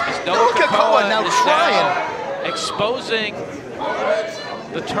 What is Noah Kekoa now trying? Exposing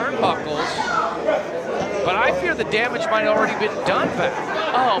the turnbuckles, but I fear the damage might have already been done back.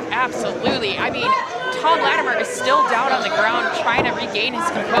 Oh, absolutely. I mean, Thom Latimer is still down on the ground trying to regain his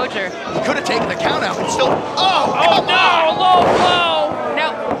composure. He could have taken the count out, but still, oh no, low blow!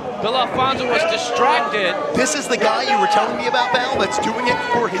 No. Bill Alfonso was distracted. This is the guy you were telling me about, Val, that's doing it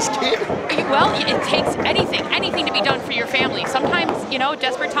for his kid. Well, it takes anything to be done for your family. Sometimes, you know,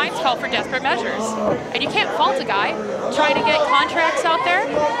 desperate times call for desperate measures. And you can't fault a guy trying to get contracts out there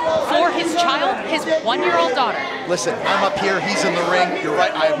for his child, his 1-year-old daughter. Listen, I'm up here, he's in the ring. You're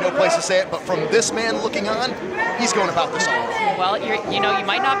right, I have no place to say it, but from this man looking on, he's going about this all right. Well, you know, you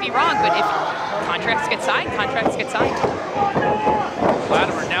might not be wrong, but if contracts get signed, contracts get signed.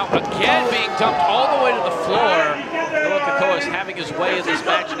 Latimer now again being dumped all the way to the floor. Noah Kekoa is having his way in this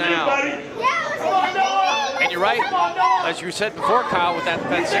match now. And you're right, as you said before, Kyle, with that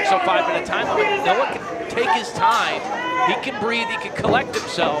 6:05 minute time limit, Noah can take his time He can breathe, he can collect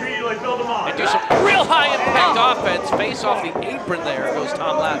himself, and do some real high-impact offense. Face off the apron there goes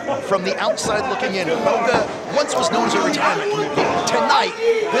Thom Latimer. From the outside looking in, Boga once was known as a retirement comedian. Tonight,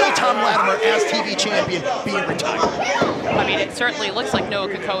 will Thom Latimer, as TV champion, being retired? I mean, it certainly looks like Noah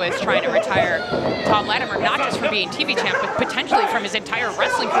Kekoa is trying to retire Thom Latimer, not just for being TV champ, but potentially from his entire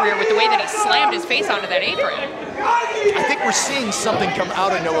wrestling career with the way that he slammed his face onto that apron. I think we're seeing something come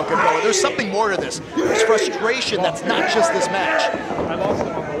out of Noah Kekoa. There's something more to this. There's frustration that's not just this match.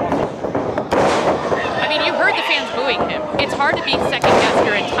 I mean, you heard the fans booing him. It's hard to be second-guess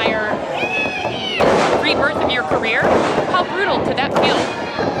your entire rebirth of your career. How brutal could that feel?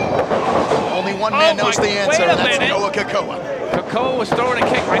 Only one man knows the answer, and that's Noah Kekoa. Kekoa was throwing a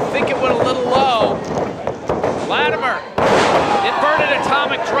kick. I think it went a little low. Latimer, inverted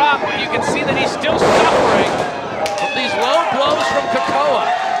atomic drop, but you can see that he's still suffering from these low blows from Kekoa.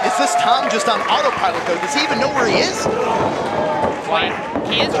 Is this Thom just on autopilot, though? Does he even know where he is? Well,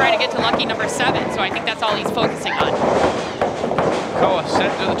 he is trying to get to lucky number 7, so I think that's all he's focusing on. Kekoa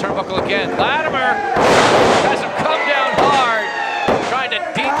sent to the turnbuckle again. Latimer has him come down hard, trying to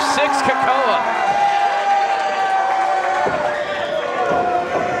deep six Kekoa.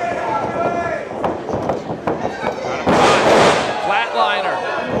 Flatliner.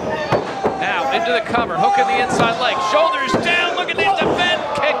 Now into the cover, hooking the inside leg. Shoulders down, looking to defend,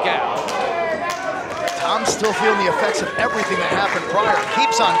 kick out. Thom's still feeling the effects of everything that happened prior.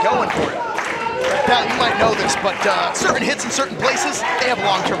 Keeps on going for it. Now, you might know this, but certain hits in certain places, they have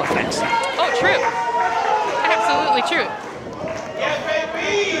long-term effects. Oh, true. Absolutely true.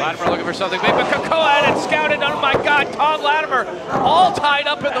 Latimer looking for something big, but Kekoa had it scouted. Oh my God, Thom Latimer all tied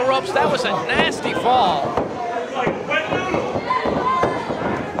up in the ropes. That was a nasty fall.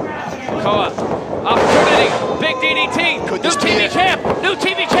 Kekoa, opportunity, big DDT, new TV champ, new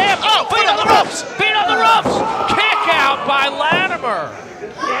TV champ. Oh, beat on the ropes, beat on the ropes. Kick out by Latimer.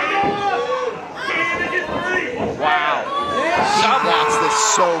 Wow. He wants this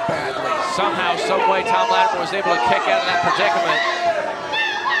so badly. Somehow, some way, Thom Latimer was able to kick out of that predicament.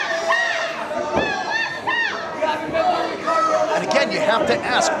 And again, you have to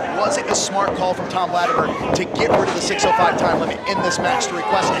ask, was it a smart call from Thom Latimer to get rid of the 6:05 time limit in this match to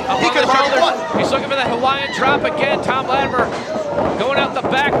request it? He could have already won. He's looking for the Hawaiian drop again. Thom Latimer going out the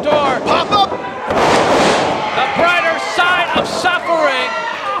back door. Pop up! The brighter side of suffering.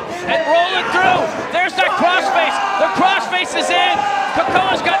 And rolling through. There's that crossface. The crossface is in.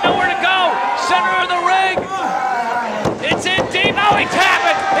 Kekoa's got nowhere to go. Center of the ring. It's in deep. Oh, he's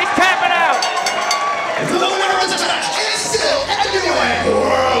tapping. He's tapping out. The winner of this match is still NWA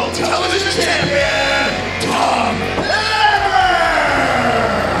World Television Champion, Thom Latimer.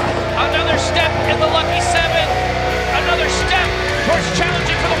 Another step in the lucky 7. Another step towards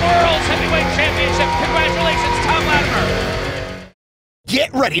challenging for the World's Heavyweight Championship. Congratulations, Thom Latimer.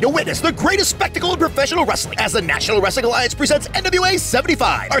 Get ready to witness the greatest spectacle in professional wrestling as the National Wrestling Alliance presents NWA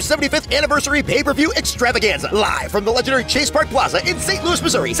 75, our 75th anniversary pay-per-view extravaganza, live from the legendary Chase Park Plaza in St. Louis,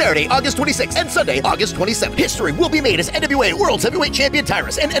 Missouri, Saturday, August 26th and Sunday, August 27th. History will be made as NWA World Heavyweight Champion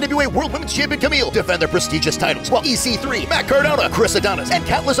Tyrus and NWA World Women's Champion Camille defend their prestigious titles, while EC3, Matt Cardona, Chris Adonis, and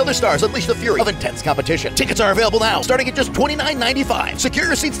countless other stars unleash the fury of intense competition. Tickets are available now, starting at just $29.95. Secure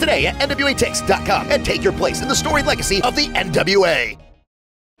your seats today at NWATix.com and take your place in the storied legacy of the NWA.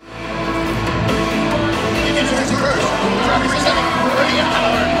 Representing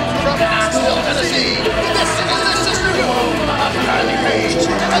from Knoxville, Tennessee, this is the sister duo of Kylie,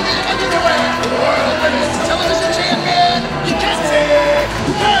 Paige, and the NWA World Television Champion, Kenzie.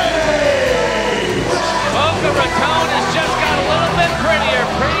 Boca Raton has just got a little bit prettier,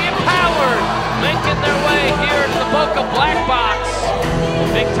 pretty empowered, making their way here to the Boca Black Box.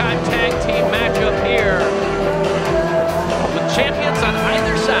 Big-time tag team matchup here with champions on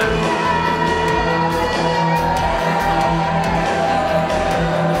either side.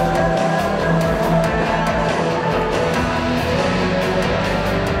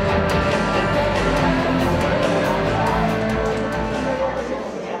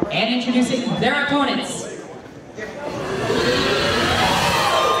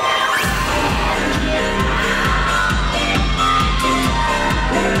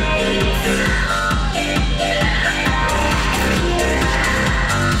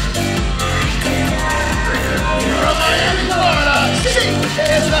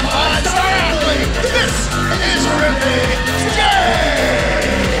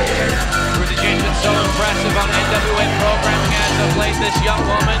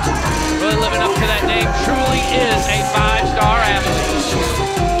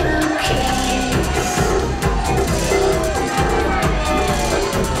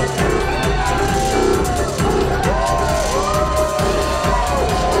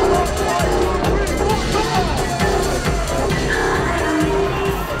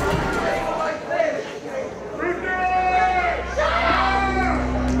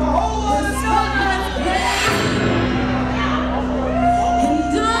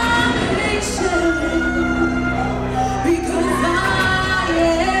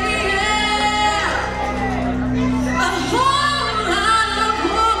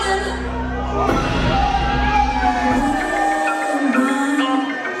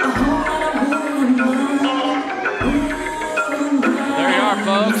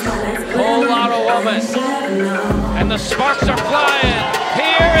 folks. Whole lot of women. And the sparks are flying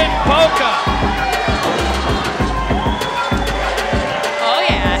here in Boca. Oh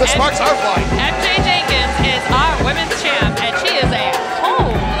yeah. The sparks are flying. MJ Jenkins is our women's champ, and she is a whole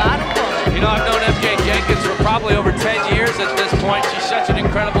lot of woman. You know, I've known MJ Jenkins for probably over 10 years at this point. She's such an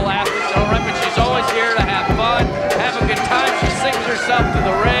incredible athlete, all right, but she's always here to have fun, have a good time. She sings herself to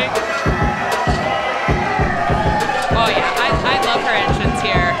the ring. Oh yeah, I love her entrance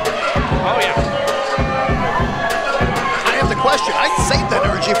here. Oh yeah. I have the question. I'd save that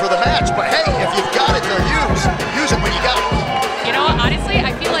energy for the match, but hey, if you've got it, then use it when you got it. You know what, honestly, I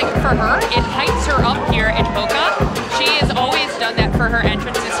feel like for her, it hypes her up here in Boca. She has always done that for her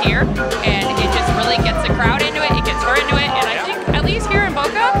entrances here, and it just really gets the crowd into it, it gets her into it, and I think, at least here in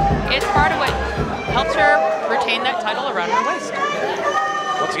Boca, it's part of what helps her retain that title around her waist.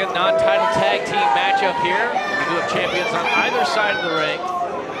 Once again, non-title tag team matchup here. We do have champions on either side of the ring.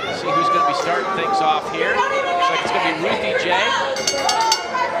 See who's going to be starting things off here. Looks like it's going to be Ruthie Jay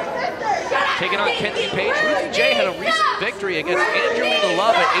taking on Kenzie Paige. Ruthie Jay had a recent victory against Angelina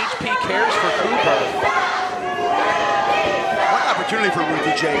Love at HP Cares for Cooper. What an opportunity for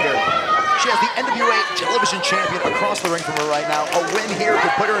Ruthie Jay here. She has the NWA Television Champion across the ring from her right now. A win here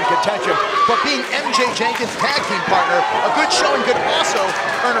could put her in contention. But being MJ Jenkins' tag team partner, a good showing could also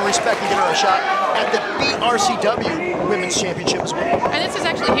earn her respect and get her a shot at the BRCW Women's Championship as well. And this is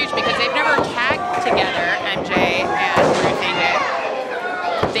actually huge because they've never tagged together, MJ and Ruthie.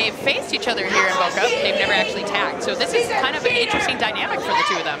 They've faced each other here in Boca. They've never actually tagged. So this is kind of an interesting dynamic for the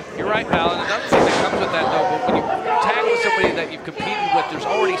two of them. You're right, Val. And another thing that comes with that, though, when you tag with somebody that you've competed with, there's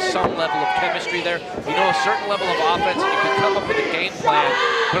already some level of chemistry there. You know a certain level of offense, and you can come up with a game plan.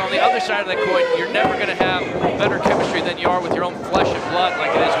 But on the other side of the coin, you're never going to have better chemistry than you are with your own flesh and blood,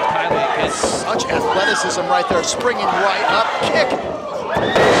 like it is with Kylie and Kenzie. Such athleticism right there, springing right up, kick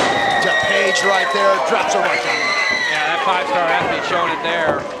to Paige right there, drops her right down. Yeah, that five-star athlete showing it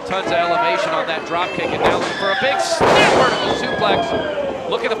there. Tons of elevation on that drop kick, and now looking for a big snap vertical suplex.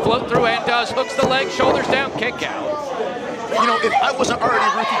 Looking to float through and does. Hooks the leg, shoulders down, kick out. You know, if I wasn't already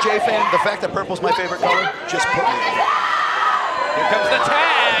a Ruthie Jay fan, the fact that purple's my favorite color just put me in. Here comes the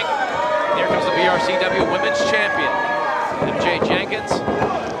tag. Here comes the BRCW Women's Champion, MJ Jenkins.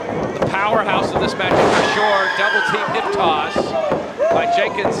 The powerhouse of this match for sure. Double team hip toss by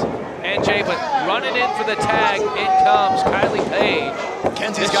Jenkins and Jay, but running in for the tag, in comes Kylie Paige.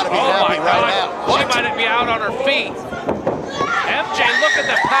 Kenzie's got to be happy right now. She might be out on her feet. MJ, look at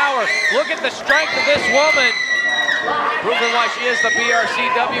the power. Look at the strength of this woman. Proving why she is the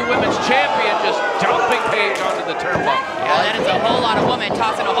BRCW Women's Champion, just dumping Paige onto the turnbuckle. Yeah, that is a whole lot of woman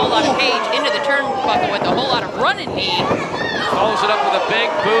tossing a whole lot of Paige into the turnbuckle with a whole lot of running knee. Follows it up with a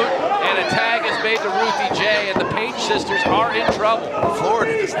big boot, and a tag is made to Ruthie Jay, and the Paige sisters are in trouble.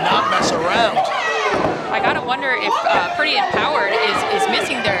 Florida does not mess around. I gotta wonder if Pretty Empowered is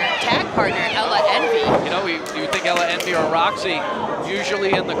missing their tag partner, Ella Envy. You know, you think Ella Envy or Roxy,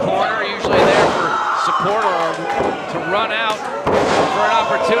 usually in the corner, usually there for support or to run out for an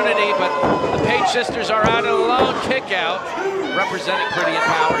opportunity, but the Paige sisters are out alone. Kick out, representing Pretty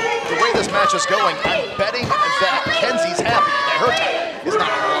Empowered. The way this match is going, I'm betting that Kenzie's happy that her tag is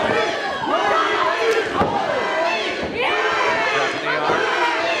not on. Dropping the arm.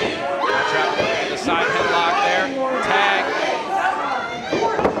 Dropping the side headlock there. Tag.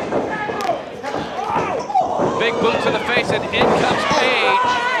 Big boot to the face, and in comes Paige.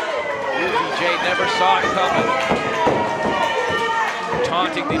 Ruthie Jay never saw it coming.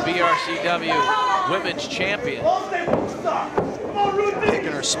 Taunting the BRCW Women's Champion.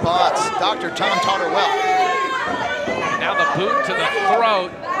 Picking her spots. Dr. Thom taught her well. Now the boot to the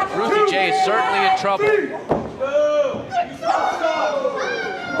throat. Ruthie Jay is certainly in trouble.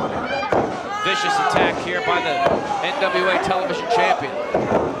 Vicious attack here by the NWA Television Champion.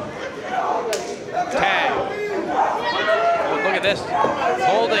 Tag. Oh, look at this.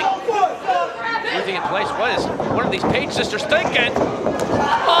 Holding Ruthie in place. What are these Paige sisters thinking?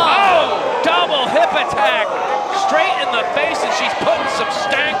 Oh! Double hip attack. Straight in the face, and she's putting some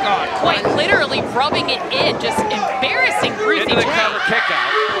stank on. Quite literally rubbing it in, just embarrassing Ruthie Jay. Into the cover kick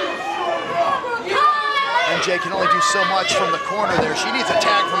out. MJ can only do so much from the corner there. She needs a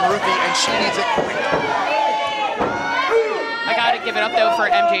tag from Ruthie, and she needs it quick. I gotta give it up though for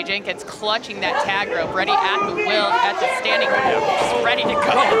MJ Jenkins clutching that tag rope, ready at the will, at the standing rope, just ready to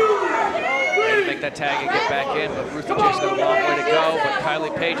go. Ready to make that tag and get back in, but Ruthie Jay's got a long way to go. But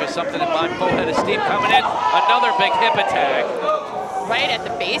Kylie Paige has something in mind. Full head of steam coming in. Another big hip attack. Right at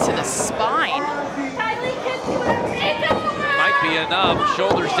the base of the spine. Might be enough.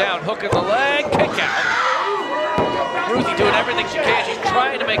 Shoulders down, hook in the leg, kick out. Ruthie doing everything she can. She's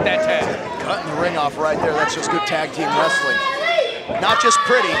trying to make that tag. Cutting the ring off right there. That's just good tag team wrestling. Not just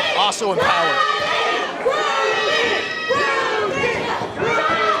pretty, also empowered.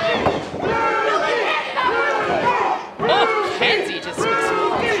 Oh, Kenzie just was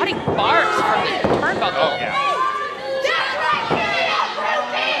cutting barbs from the turnbuckle. Oh, yeah.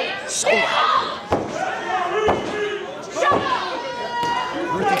 So loud.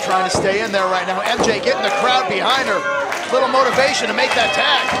 Ruthie trying to stay in there right now. MJ getting the crowd behind her. Little motivation to make that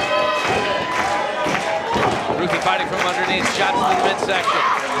tag. Ruthie fighting from underneath, shots to the midsection.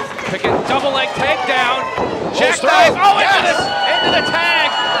 Picking double leg takedown. Jackknife. Oh, yes. Into the tag.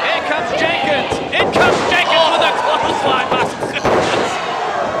 In comes Jenkins. In comes Jenkins with a clothesline.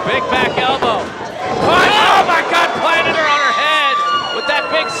 Big back elbow. Oh my God, planted her on her head with that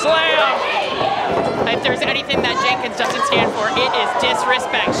big slam. If there's anything that Jenkins doesn't stand for, it is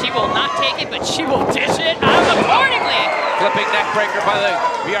disrespect. She will not take it, but she will dish it out accordingly. Flipping neck breaker by the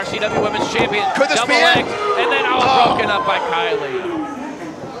BRCW Women's Champion. Could this double be leg, it? and then broken up by Kylie.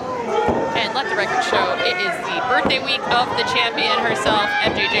 And let the record show, it is the birthday week of the champion herself.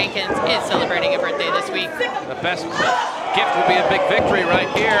 MJ Jenkins is celebrating a birthday this week. The best gift will be a big victory right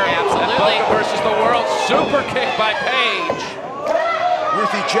here. Absolutely. Boca versus the world. Super kick by Paige.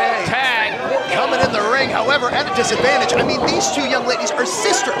 Ruthie Jay. Tag. Coming in the ring, however, at a disadvantage. I mean, these two young ladies are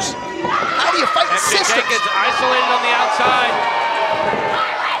sisters. How do you fight MJ sisters? Jenkins isolated on the outside.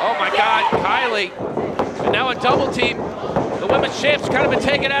 Oh my God, Kylie. And now a double team. The women's champs kind of been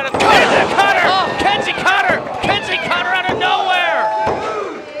taken out of. Kenzie caught her! Oh. Kenzie caught her! Kenzie caught her out of nowhere!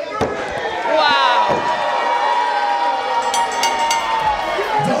 Wow.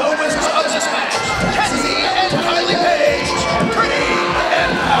 The winners of this match, Kenzie and Kylie Paige, pretty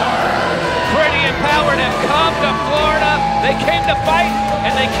empowered. Pretty empowered have come to Florida. They came to fight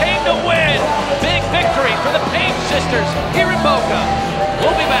and they came to win. Big victory for the Paige sisters here in Boca.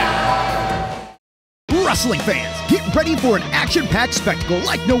 We'll be back. Wrestling fans, get ready for an action-packed spectacle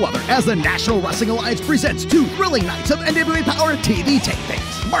like no other as the National Wrestling Alliance presents 2 thrilling nights of NWA Powerrr TV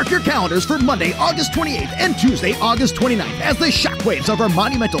tapings. Mark your calendars for Monday, August 28th and Tuesday, August 29th as the shockwaves of our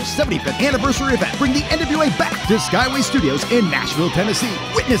monumental 75th anniversary event bring the NWA back to Skyway Studios in Nashville, Tennessee.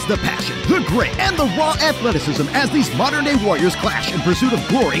 Witness the passion, the grit, and the raw athleticism as these modern-day warriors clash in pursuit of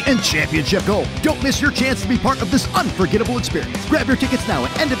glory and championship gold. Don't miss your chance to be part of this unforgettable experience. Grab your tickets now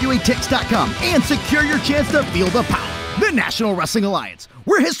at NWATix.com and secure your chance to feel the power. The National Wrestling Alliance,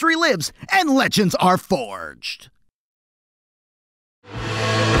 where history lives and legends are forged.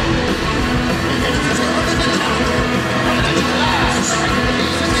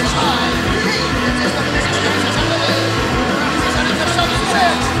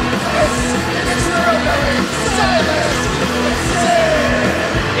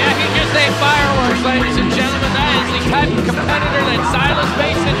 Yeah, he just ate fireworks, ladies and gentlemen. That is the type of competitor that Silas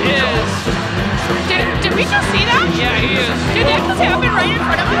Mason is. Did we just see that? Yeah, he is. Did that just happen right in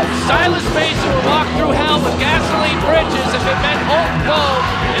front of us? Silas Mason will walk through hell with gasoline bridges if it meant Hulk Gold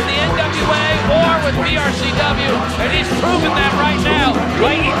in the NWA or with BRCW, and he's proven that right now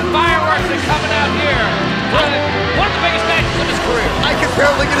by eating fireworks and coming out here. One of the biggest matches of his career. I can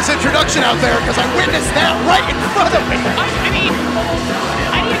barely get his introduction out there because I witnessed that right in front of me. I mean,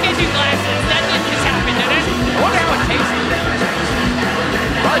 I need to get new glasses. That didn't just happen, did it? I wonder how it tasted.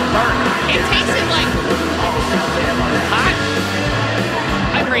 Probably burnt. It tasted like hot.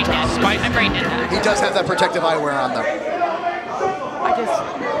 I'm brain dead. I'm brain dead now. He does have that protective eyewear on though. I don't even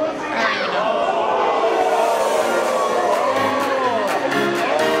know.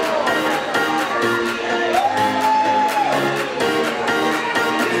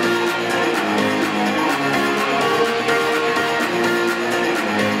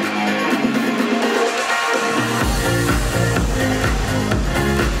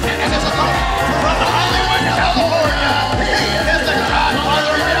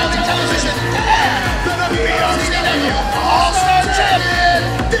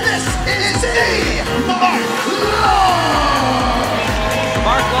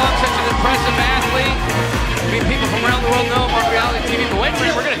 Mark Long, such an impressive athlete. I mean, people from around the world know him on reality TV, but wait a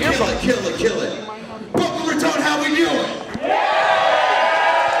minute, we're going to hear from him. Kill it. Boca Raton, how we doing?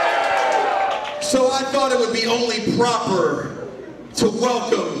 So I thought it would be only proper to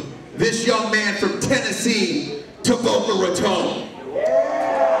welcome this young man from Tennessee to Boca Raton.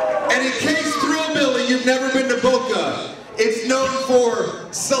 And in case Thrillbilly, you've never been to Boca, it's known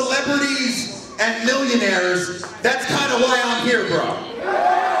for celebrities and millionaires. That's kind of why I'm here, bro.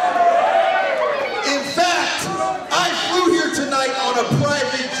 In fact, I flew here tonight on a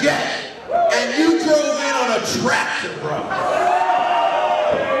private jet, and you drove in on a tractor, bro.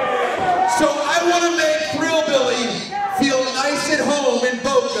 So I want to make Thrillbilly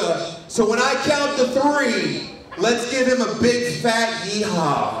So when I count to 3, let's give him a big fat yeehaw.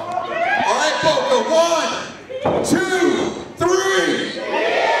 All right, Boca, 1, 2, 3.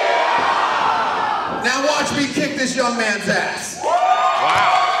 Now watch me kick this young man's ass.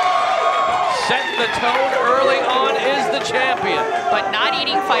 Wow. Setting the tone early on is the champion. But not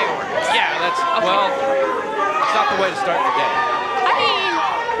eating fireworks. Yeah, that's, well, it's not the way to start the day. I mean,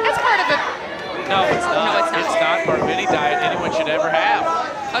 that's part of it. No, it's not. No, it's not. It's not part of any diet anyone should ever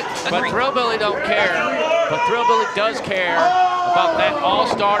have. But Thrillbilly don't care. But Thrillbilly does care about that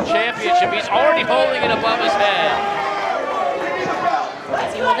All-Star Championship. He's already holding it above his head.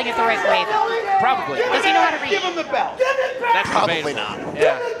 Is he holding it the right way, though? Probably. Does he know how to read? Give him the belt. That's Probably not.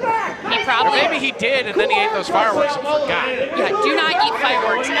 Yeah. He Or probably. maybe he did, and then he ate those fireworks and forgot. Yeah, do not eat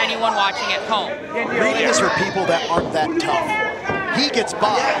fireworks, anyone watching at home. Reading is for people that aren't that tough. He gets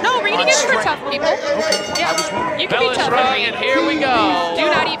by. No, reading on is for strength. tough people. Yeah, you can Bell be is tough rung, and read. and here we go. Do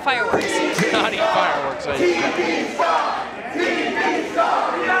not eat fireworks. Do not eat fireworks.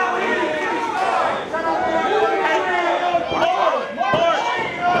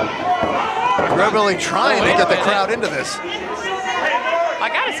 Thrillbilly trying to get the crowd into this. I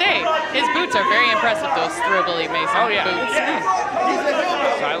gotta say, his boots are very impressive, those Thrillbilly Mason boots.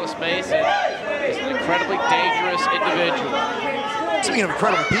 Silas Mason is an incredibly dangerous individual. Speaking of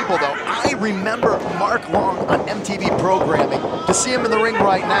incredible people, though, I remember Mark Long on MTV programming. To see him in the ring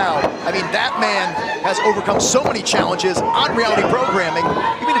right now, I mean, that man has overcome so many challenges on reality programming.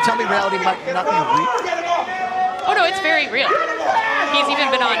 You mean to tell me reality might not be real? Oh no, it's very real. He's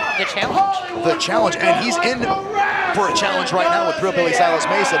even been on The Challenge. The Challenge, and he's in for a challenge right now with Thrillbilly Silas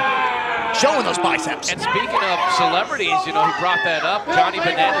Mason, showing those biceps. And speaking of celebrities, you know, he brought that up. Johnny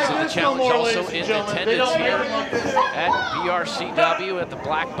Bananas in The Challenge, also in attendance here at BRCW at the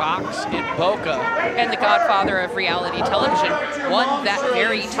Black Box in Boca. And the godfather of reality television won that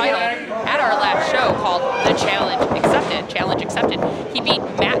very title at our last show called The Challenge Accepted. Challenge Accepted. He beat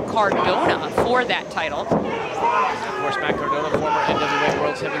Matt Cardona for that title. Of course, Matt Cardona, former NWA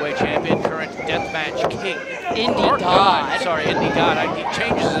World Heavyweight Champion, current Deathmatch King. Indie God. Sorry, Indie God. He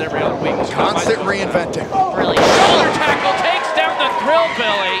changes it every other week. Constant reinventing. Brilliant. Shoulder tackle takes down the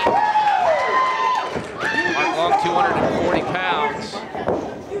Thrillbilly. Mark Long, 240 pounds.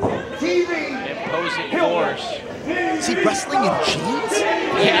 Imposing force. Is he wrestling in jeans?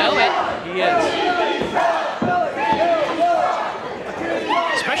 You know it. He is.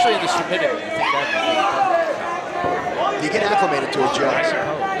 Especially in the stupidity. I think that You get acclimated to it, Joe. I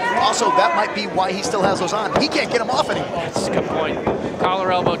suppose. Also, that might be why he still has those on. He can't get them off anymore. That's a good point.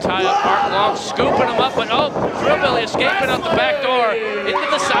 Collar elbow tie up. Mark Long scooping him up, but oh, Thrillbilly escaping out the back door into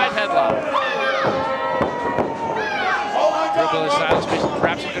the side headlock. Thrillbilly Silas Mason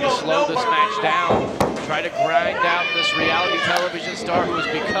perhaps going to slow this match down, try to grind out this reality television star who has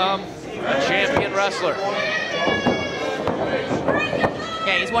become a champion wrestler.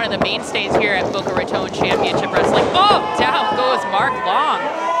 Yeah, he's one of the mainstays here at Boca Raton Championship Wrestling. Oh, down goes Mark Long.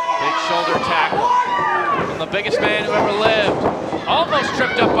 Big shoulder tackle from the biggest man who ever lived. Almost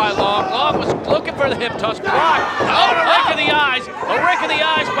tripped up by Long. Long was looking for the hip toss. Blocked. Oh, a rake of the eyes. A rake of the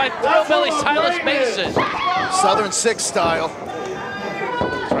eyes by Thrillbilly Silas Mason. Southern Six style.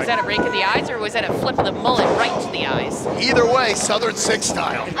 Was that a rake of the eyes, or was that a flip of the mullet right to the eyes? Either way, Southern Six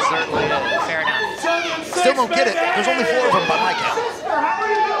style. It certainly is. Fair enough. Still don't get it. There's only 4 of them by my count.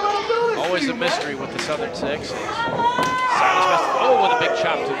 Always a mystery with the Southern Six. Silas Mason, oh, with a big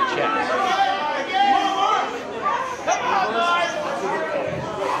chop to the chest.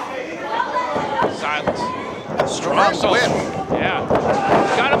 Silas. Strong whip. Yeah.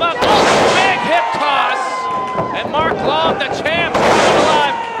 Got him up. Oh, big hip toss. And Mark Long, the champ, coming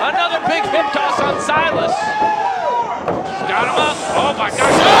alive. Another big hip toss on Silas. Got him up. Oh my gosh.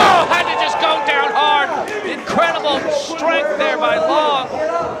 Oh, had to just go down hard. Incredible strength there by Long.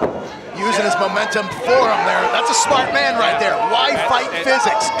 Using his momentum for him there. That's a smart man right there. Why fight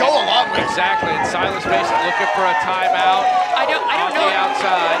physics? Go along with it. Exactly. And Silas Mason looking for a timeout. I don't know. The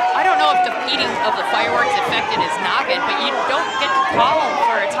outside. I don't know if the eating of the fireworks affected his noggin, but you don't get to call him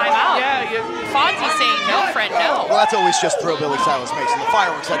for a timeout. Yeah. Fonzie's saying no, friend, no. Well, that's always just Thrillbilly Silas Mason. The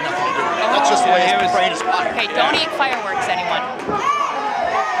fireworks had nothing to do with it. That's just the way his brain is wired. Okay, don't eat fireworks, anyone.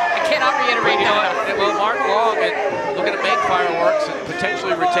 I cannot reiterate that enough. Well, Mark Long looking to make fireworks and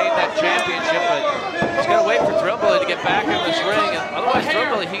potentially retain that championship, but he's got to wait for Thrillbilly to get back in this ring. And otherwise,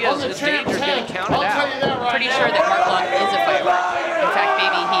 Thrillbilly, he is in danger of getting counted out. I'm pretty sure that Mark Long is a firework. In fact,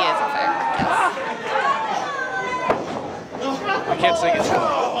 maybe he is a firework. I can't sing it.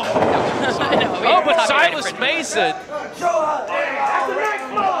 No, Oh, but Silas Mason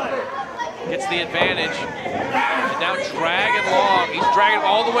gets the advantage. And now dragging Long. He's dragging him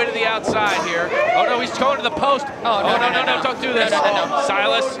all the way to the outside here. Oh no, he's going to the post. Oh, no, Don't do this. No.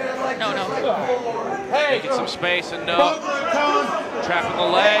 Silas. No. Making some space and no. Trapping the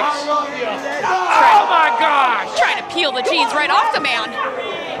legs. Oh my gosh! Trying to peel the jeans right off the man.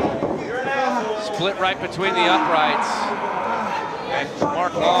 Split right between the uprights. And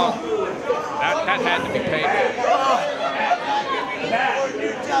Mark Long. That had to be painful.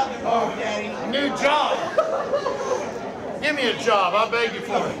 New job. Give me a job, I beg you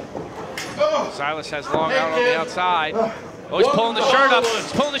for it. Silas has Long out on the outside. Oh, he's pulling the shirt up.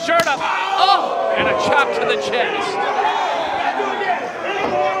 He's pulling the shirt up. Oh, and a chop to the chest.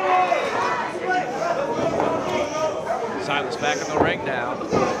 Silas back in the ring now.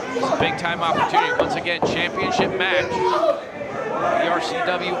 It's a big time opportunity. Once again, championship match.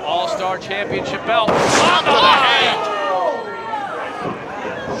 BRCW All-Star Championship belt. Onto the head.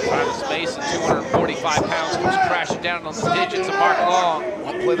 Silas Mason, 245 pounds, comes crashing down on the digits of Mark Long.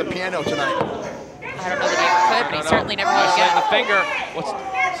 Won't play the piano tonight. I don't know that he could, but he certainly never will Nice again. the finger.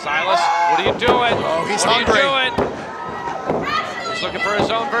 Silas, what are you doing? Oh, he's what hungry. Are you doing? He's looking for his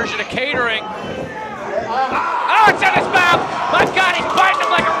own version of catering. Oh, it's in his mouth! My God, he's biting him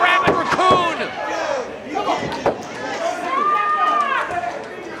like a rabid raccoon!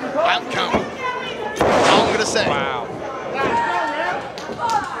 Count. That's all I'm gonna say. Wow.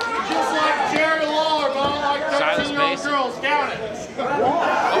 Just like Jerry Lawler, going like 13-year-old girls. Count it.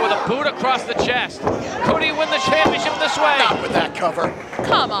 Oh, with a boot across the chest. Could he win the championship this way? Not with that cover.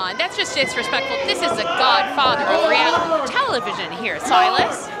 Come on, that's just disrespectful. This is the godfather of reality television here,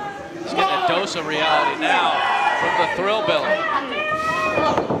 Silas. He's getting a dose of reality now from the Thrill Billy.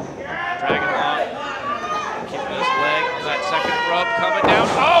 Dragging along. Keeping his leg on that second rope, coming down.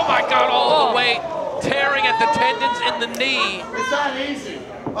 Oh my God, all the way. Tearing at the tendons in the knee. It's not easy.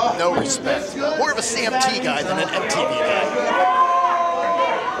 No respect. More of a CMT guy than an MTV guy.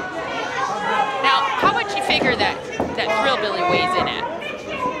 Now, how much you figure that Thrill Billy weighs in at?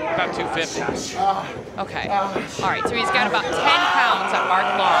 About 250. Okay. All right, so he's got about 10 pounds on Mark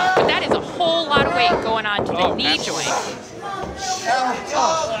Long, but that is a whole lot of weight going on to the knee joint.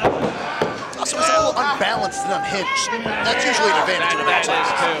 Also, he's a little unbalanced and unhinged. That's usually an advantage in a match like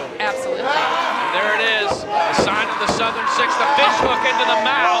this. Too. Absolutely. And there it is, the sign of the Southern Six, the fish hook into the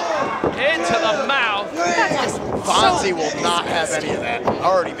mouth. Into the mouth. Fonzie will not have any of that.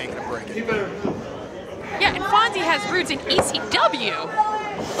 Already making a break. Yeah, and Fonzie has roots in ECW.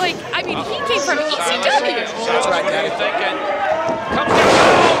 Like, I mean, he came from ECW. That's right, What are you Daddy. thinking? Comes down,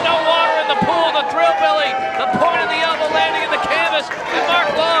 oh, no water in the pool, the Thrill Billy, the point of the elbow landing in the canvas, and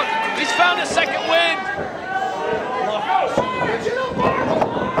Mark Long, he's found his second wind.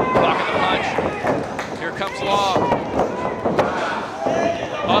 Blocking the punch. Here comes Long.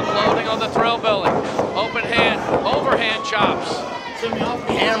 Unloading on the Thrill Billy. Open hand, overhand chops.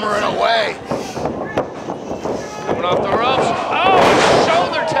 Hammering away. Coming off the ropes. Oh,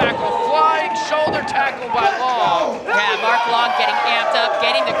 shoulder tackle, flying shoulder tackle by Long. Yeah, Mark Long getting amped up,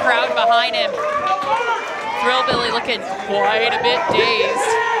 getting the crowd behind him. Thrill Billy looking quite a bit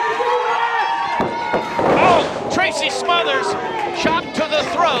dazed. Oh, Tracy Smothers, chop to the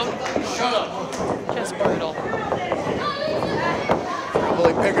throat. Shut up. Just brutal.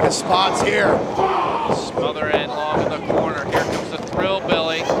 Really picking his spots here. Smother and Long in the corner. Here comes the Thrill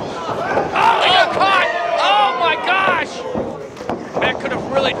Billy. Oh, he got caught! Oh my gosh! That could have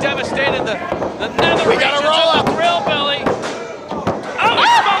really devastated the nether We got a regions roll of up. the Thrill Billy. Oh, he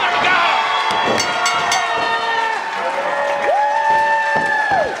smothered him, got him!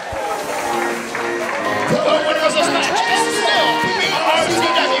 The winner of this match is still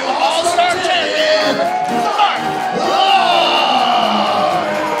BRCW All-Star Champion, Mark Long.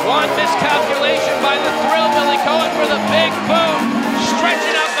 One miscalculation by the Thrill Billy going for the big boot,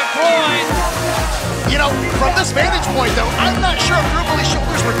 stretching out the groin. You know, from this vantage point, though, I'm not sure if Thrill Billy's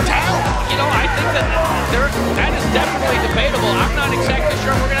shoulders were down. You know, I think that that is definitely debatable. I'm not exactly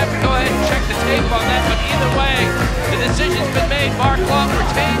sure. We're going to have to go ahead and check the tape on that. But either way, the decision's been made. Mark Long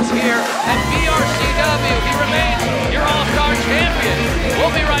retains here at BRCW. He remains your All-Star champion.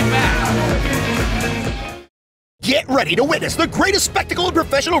 We'll be right back. Get ready to witness the greatest spectacle in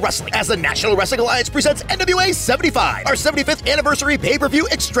professional wrestling as the National Wrestling Alliance presents NWA 75, our 75th anniversary pay-per-view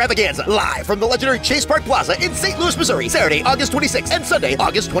extravaganza, live from the legendary Chase Park Plaza in St. Louis, Missouri, Saturday, August 26th and Sunday,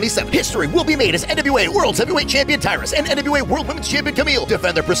 August 27th. History will be made as NWA World Heavyweight Champion Tyrus and NWA World Women's Champion Camille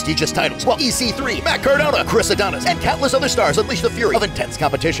defend their prestigious titles, while EC3, Matt Cardona, Chris Adonis, and countless other stars unleash the fury of intense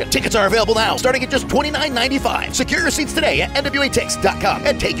competition. Tickets are available now, starting at just $29.95. Secure your seats today at NWATix.com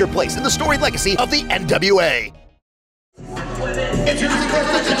and take your place in the storied legacy of the NWA. Introducing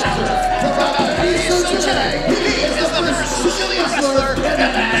first the challenger from BRCW. He is the first Sicilian wrestler in the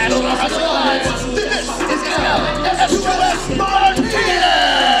National Wrestling Alliance. This is S2S Martinez.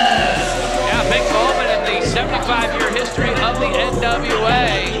 Yeah, big moment in the 75-year history of the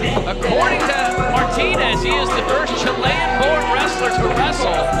NWA. According to Martinez, he is the first Chilean-born wrestler to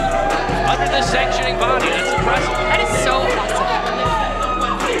wrestle under the sanctioning body. That's impressive. That is so awesome.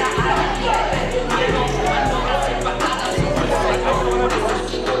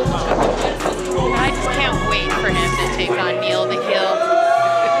 I just can't wait for him to take on Neil the Heel.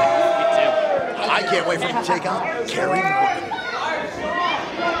 Me too. I can't wait for him to take on Kerry Morton.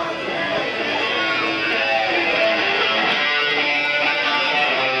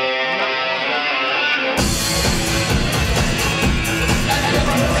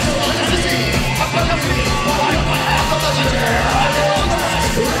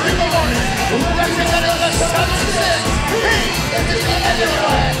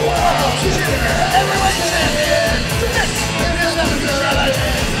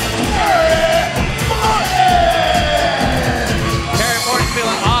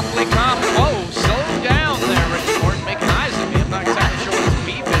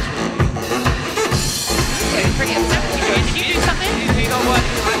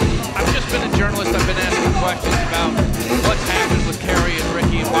 Journalist, I've been asking questions about what's happened with Kerry and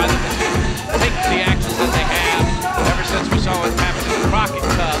Ricky and why they've taken the actions that they have ever since we saw what happened in the Crockett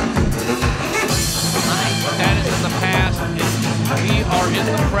Cup. That is in the past, and we are in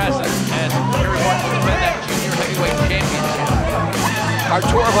the present as Kerry Morton will defend that junior heavyweight championship. Our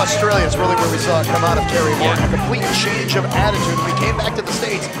tour of Australia is really where we saw it come out of Kerry Morton. A complete change of attitude. When we came back to the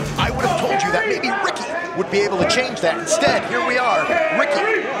States, I would have told you that maybe Ricky would be able to change that. Instead, here we are,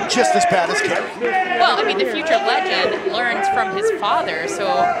 Ricky, just as bad as Kerry. Well, I mean, the future legend learns from his father, so...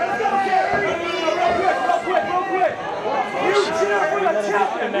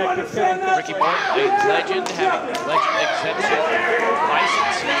 Ricky Morton, a legend, having a legend exemption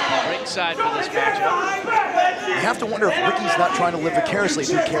license ringside for this matchup. You have to wonder if Ricky's not trying to live vicariously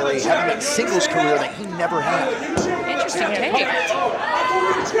through Kerry, having a singles career that he never had. Interesting take.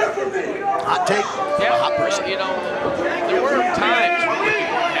 Hot take? Yeah, a hot person. You know, there were times when Ricky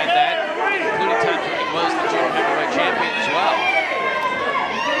Morton had that, including times when he was the junior heavyweight champion as well.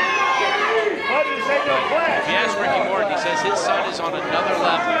 If you ask Ricky Morton, he says his son is on another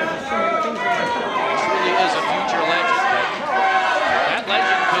level. He truly is a future legend, but that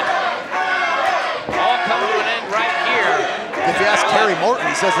legend could all come to an end right here. If you ask Kerry Morton,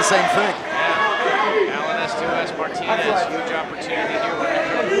 he says the same thing. Yeah, Alan S2S Martinez, huge opportunity here.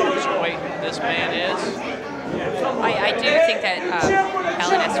 Whatever cruiserweight this man is. I do think that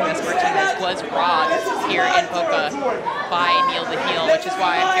Alan S2S Martinez was robbed here in Boca by Neil the Heel, which is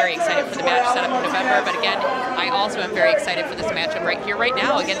why I'm very excited for the match set up in November. But again, I also am very excited for this matchup right here, right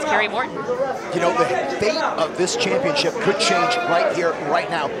now, against Kerry Morton. You know, the fate of this championship could change right here, right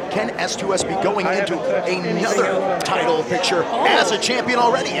now. Can S2S be going into another title picture as a champion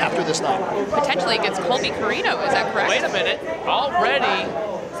already after this night? Potentially against Colby Carino, is that correct? Wait a minute, already,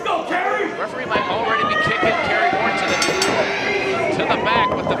 referee might already be kicking Kerry Morton to the back,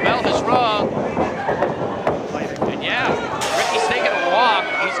 but the bell is rung. And yeah, Ricky's taking a walk.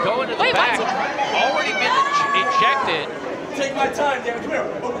 He's going to the back. Already been ejected. Take my time, David. Come here.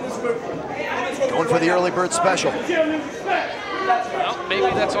 Open this book. Going for the early bird special. Well, maybe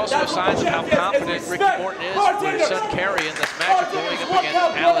that's also a sign of how confident Ricky Morton is for his son Kerry in this matchup going up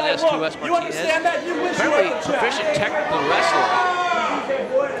against Alan S2S Martinez. Very proficient technical wrestler.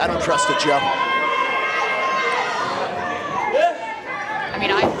 I don't trust it, Joe. I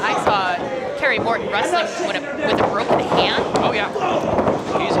mean, I saw Kerry Morton wrestling with a broken hand. Oh, yeah.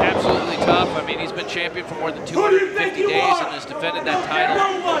 He's absolutely tough. I mean, he's been champion for more than 250 days and has defended that title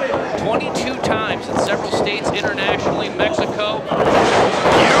 22 times in several states internationally, Mexico,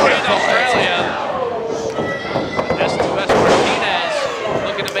 and Australia. S2S Martinez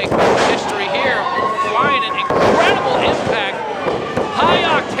looking to make history here, flying an incredible impact,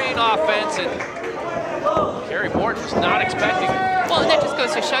 high-octane offense, and Kerry Morton was not expecting it. Well, that just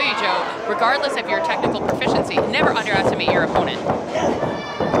goes to show you, Joe, regardless of your technical proficiency, never underestimate your opponent.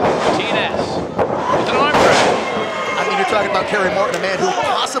 Martinez with an arm drag. I mean, you're talking about Kerry Morton, a man who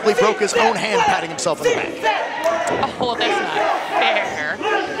possibly broke his own hand patting himself in the back. Oh, that's not fair.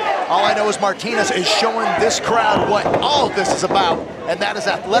 All I know is Martinez is showing this crowd what all of this is about, and that is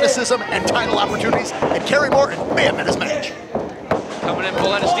athleticism and title opportunities, and Kerry Morton may have met his match. Coming in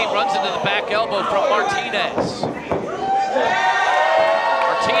full out of steam, runs into the back elbow from Martinez.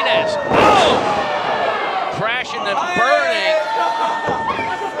 Martinez, oh! Crashing and burning.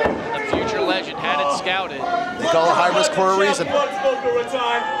 The future legend had it scouted. They call it high risk for a reason.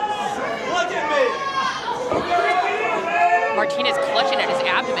 Martinez clutching at his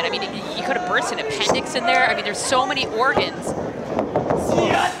abdomen. I mean, he could have burst an appendix in there. I mean, there's so many organs.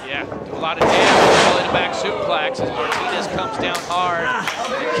 Yeah, do a lot of damage. Belly to back suplex as Martinez comes down hard.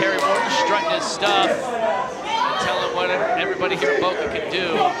 And Kerry Morton strutting his stuff. Telling what everybody here at Boca can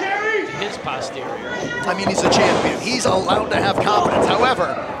do to his posterior. I mean, he's a champion. He's allowed to have confidence.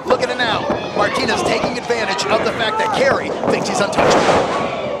 However, look at it now. Martinez taking advantage of the fact that Kerry thinks he's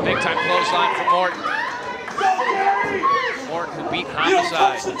untouchable. Big time clothesline for Morton. Morton, who beat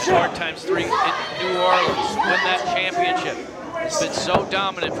Homicide in Hard Times 3 in New Orleans, win that championship. Has been so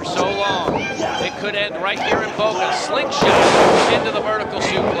dominant for so long. It could end right here in Boca. Slingshot into the vertical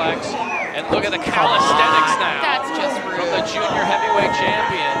suplex. And look at the calisthenics now. That's just rude. From the junior heavyweight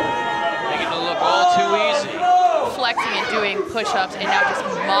champion. Making it look all too easy. Flexing and doing push-ups and now just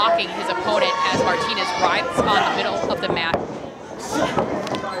mocking his opponent as Martinez rides on the middle of the mat.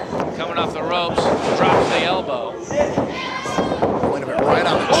 Coming off the ropes, drops the elbow. Wait a minute, right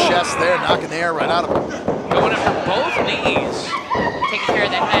on the chest there, knocking the air right out of him. Going after both knees. Taking care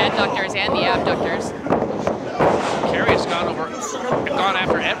of the adductors and the abductors. Kerry has gone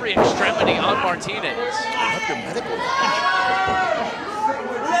after every extremity on Martinez.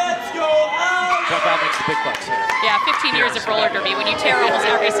 Jump out makes the big bucks here. Yeah, 15 years of roller derby. When you tear almost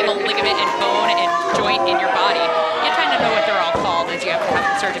every single ligament and bone and joint in your body, you kind of know what they're all called as you have to have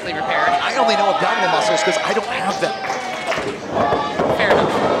them surgically repaired. I only know abdominal muscles because I don't have them. Fair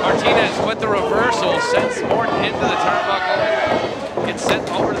enough. Martinez with the reversal sends Morton into the turnbuckle. Gets sent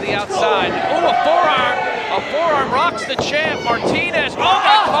over to the outside. Oh, a forearm! A forearm rocks the champ. Martinez,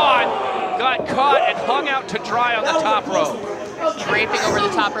 got caught and hung out to dry on the top rope. Draping over the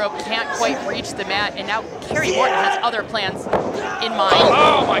top rope, can't quite reach the mat, and now Kerry Morton has other plans in mind.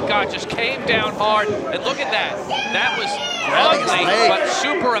 Oh my God, just came down hard. And look at that. That was ugly, but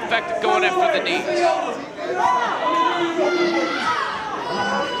super effective going after the knees.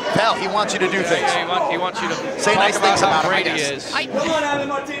 Pal, he wants you to do things. Yeah, he wants you to say nice things about him, I guess.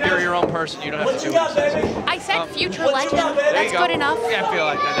 You're your own person. You don't have to do anything. I said future legend. That's good enough. Yeah, I feel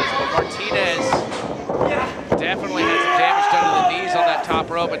like that is. But Martinez definitely had some damage done to the knees on that top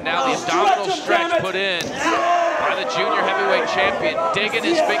rope, and now the abdominal stretch put in by the junior heavyweight champion, digging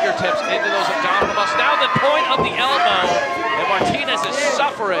his fingertips into those abdominal muscles. Now the point of the elbow, and Martinez is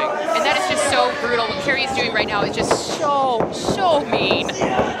suffering. And that is just so brutal. What Kerry is doing right now is just so mean.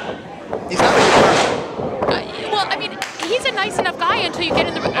 He's not a good person. Well, I mean, he's a nice enough guy until you get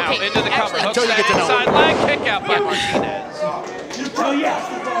in the... Now, okay, into the cover. Until you get to know him. Inside leg kick out by Martinez.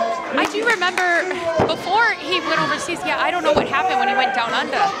 I do remember before he went overseas, I don't know what happened when he went down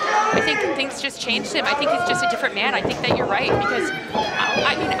under. I think things just changed him. I think he's just a different man. I think that you're right, because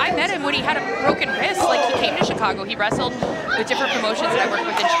I mean, I met him when he had a broken wrist. Like, he came to Chicago. He wrestled with different promotions that I worked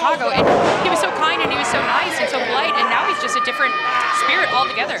with in Chicago, and he was so kind and he was so nice and so polite, and now he's just a different spirit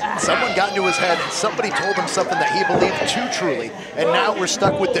altogether. Someone got into his head, and somebody told him something that he believed too truly, and now we're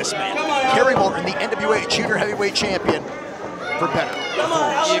stuck with this man. Kerry Morton, the NWA Junior Heavyweight Champion, for better.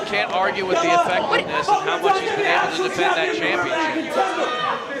 You can't argue with the effectiveness and how much he's been able to defend that championship.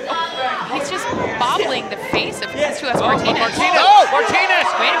 He's just bobbling the face of S2S Martinez. Martinez!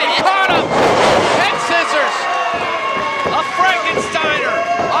 Wait a minute. He caught him! Head scissors! A Frankensteiner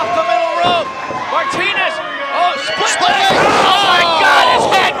off the middle rope. Martinez! Oh, split leg! Oh my God! His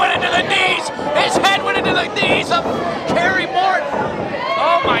head went into the knees! His head went into the knees of Kerry Morton!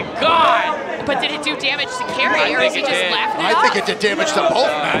 Oh my God! But did it do damage to Kerry, or is he just laughing it I off? think it did damage to both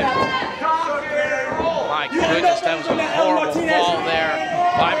men. My goodness, that was a horrible fall there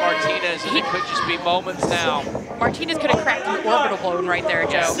by Martinez, and it could just be moments now. Martinez could have cracked an orbital bone right there,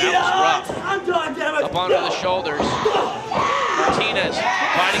 Joe. That was rough. Up onto the shoulders. Martinez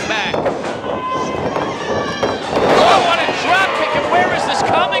fighting back. Oh, what a drop kick, and where is this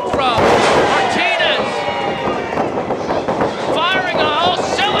coming from? Martinez firing on all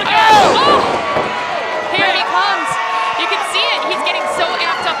cylinders. Oh! Here he comes. You can see it. He's getting so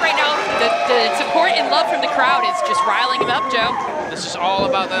amped up right now. The support and love from the crowd is just riling him up, Joe. This is all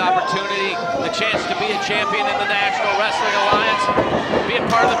about the opportunity, the chance to be a champion in the National Wrestling Alliance, be a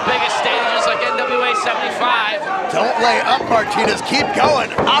part of the biggest stages like NWA 75. Don't lay up, Martinez. Keep going.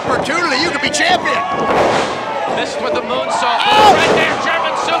 Opportunity. You could be champion. Missed with the moonsault. Oh! Right there,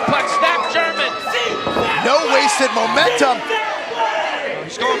 German suplex. Snap German. No wasted momentum.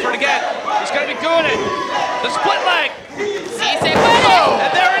 He's going for it again. He's going to be doing it. The split leg. Oh!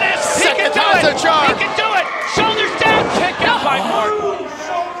 And there it is. He can do it. He can do it. Shoulders down. Kick out by Morton.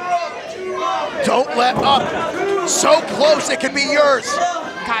 Don't let up. So close it could be yours.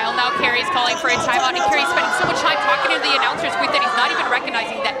 Kyle, now Kerry's calling for a timeout, and Kerry's spending so much time talking to the announcer's booth that he's not even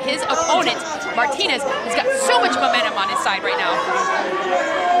recognizing that his opponent, Martinez, has got so much momentum on his side right now.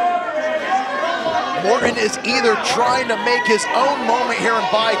 Morton is either trying to make his own moment here and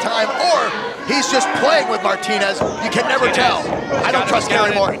buy time, or he's just playing with Martinez. You can never tell. I don't trust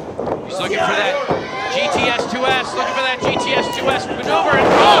Kerry Morton. He's looking for that GTS 2S, looking for that GTS 2S maneuver, and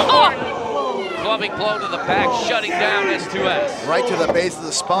Morton. Clubbing blow to the back, shutting down S2S. Right to the base of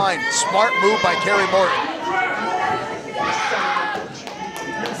the spine. Smart move by Kerry Morton.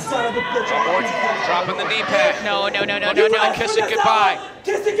 Morton dropping the knee pad. No. Kiss it goodbye.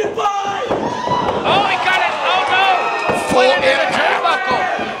 Kiss it goodbye! Oh, he got it. Oh, no. Full Went into the impact. turnbuckle.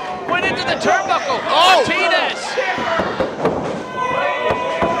 Went into the turnbuckle. Oh. Martinez.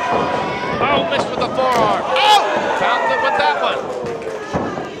 Oh, missed with the forearm. Oh! Found it with that one.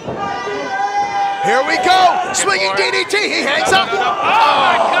 Here we go. Swinging DDT. He hangs up. Oh,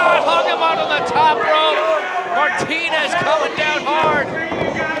 my God. Hung him out on the top rope. Martinez coming down hard.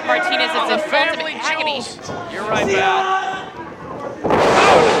 Martinez is in Family ultimate agony. jewels. You're right, Val.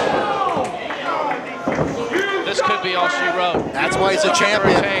 This could be all she wrote. That's why he's a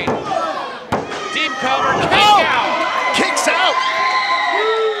champion. Deep cover, kick out. Kicks out.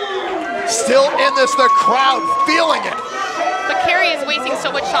 Still in this, the crowd feeling it. But Kerry is wasting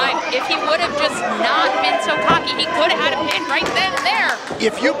so much time. If he would have just not been so cocky, he could have had a pin right then and there.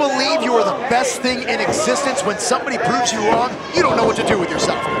 If you believe you are the best thing in existence, when somebody proves you wrong, you don't know what to do with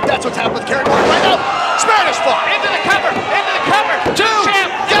yourself. That's what's happened with Kerry Morton right now. Spanish fly. Into the cover, into the cover. Two.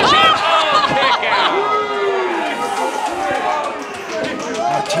 Champ, champ. Oh, kick out.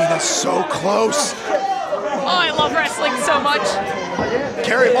 Martinez so close. Oh, I love wrestling so much.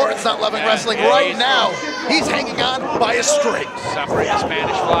 Kerry Morton's not loving wrestling right now. He's hanging on by a string. Suffering a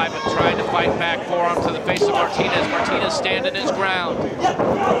Spanish fly, but trying to fight back, forearm to the face of Martinez. Martinez standing his ground.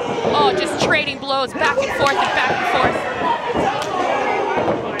 Oh, just trading blows back and forth and back and forth.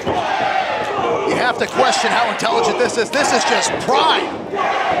 You have to question how intelligent this is. This is just pride.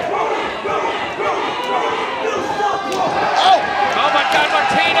 Oh! Oh my God,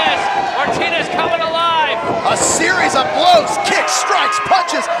 Martinez! Martinez coming alive! A series of blows, kicks, strikes,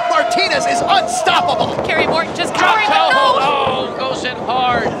 punches. Martinez is unstoppable. Kerry Morton just Drop covering, toe but no! hold. Oh, goes in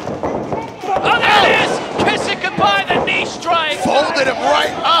hard. Oh, there it is! Kiss it goodbye, the knee strike! Folded him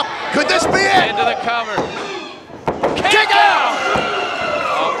right up. Could this be it? Into the cover. Kick out!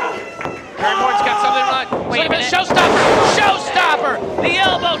 Kerry Morton's got something right. Wait a minute. Showstopper! Showstopper! The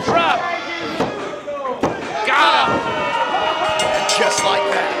elbow drop! Got him! Just like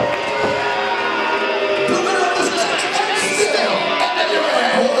that.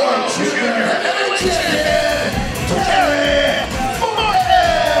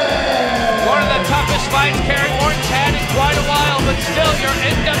 One of the toughest fights Kerry Morton's had in quite a while, but still your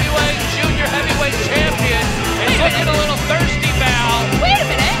NWA Junior Heavyweight Champion is looking a little thirsty, Val. Wait a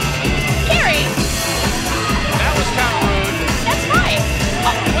minute. Kerry, That was kind of rude. that's right.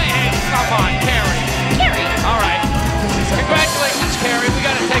 Oh, wait, hey, come on, Kerry. Kerry. All right. Congratulations, Kerry. We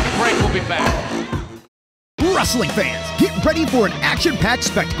got to take a break. We'll be back. Wrestling fans, get ready for an action-packed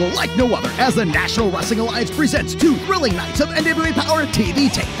spectacle like no other as the National Wrestling Alliance presents 2 thrilling nights of NWA Powerrr TV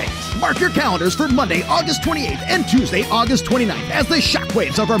tapings. Mark your calendars for Monday, August 28th and Tuesday, August 29th as the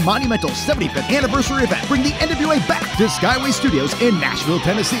shockwaves of our monumental 75th anniversary event bring the NWA back to Skyway Studios in Nashville,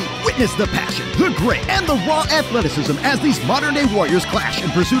 Tennessee. Witness the passion, the grit, and the raw athleticism as these modern-day warriors clash in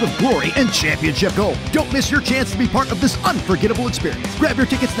pursuit of glory and championship gold. Don't miss your chance to be part of this unforgettable experience. Grab your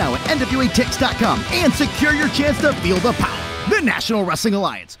tickets now at NWATix.com and secure your chance to feel the power. The National Wrestling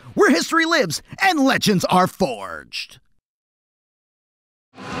Alliance, where history lives and legends are forged.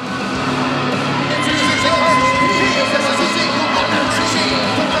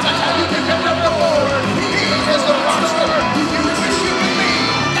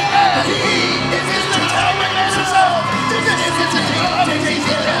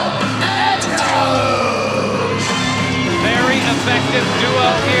 Very effective duo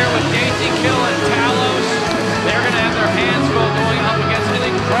here with Daisy Kill and Talos. They're going to have their hands full going up against an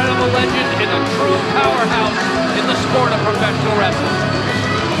incredible legend and a true powerhouse in the sport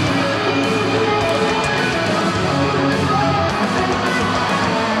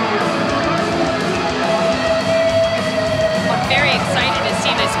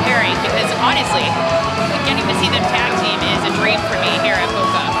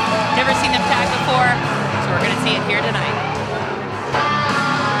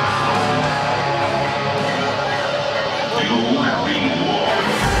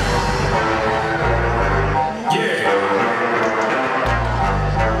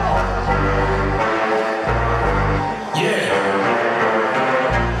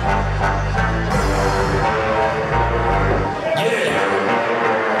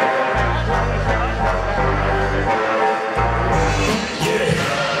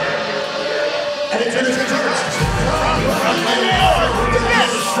Bull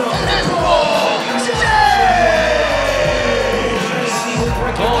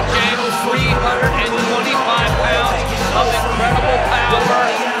James, 325 pounds of incredible power.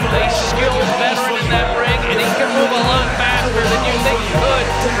 A skilled veteran in that ring, and he can move a lot faster than you think he could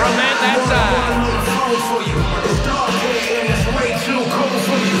for a man that size.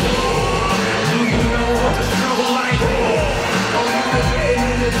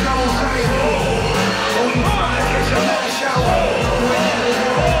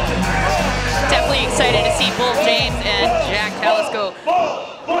 Definitely excited to see Bull James and Jack Tallis go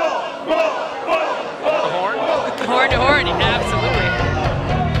horn to horn, absolutely.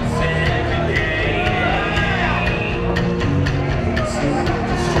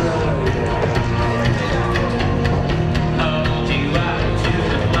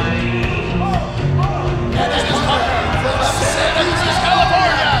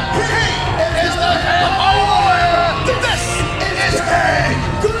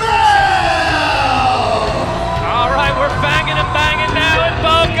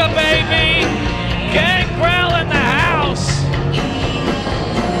 Baby, Gangrel in the house.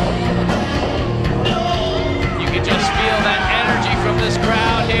 You can just feel that energy from this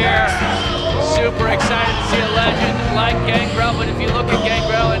crowd here. Super excited to see a legend like Gangrel, but if you look at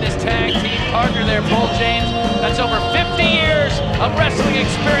Gangrel and his tag team partner there, Bull James, that's over 50 years of wrestling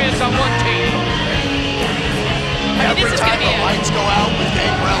experience on one team. Every time the lights go out with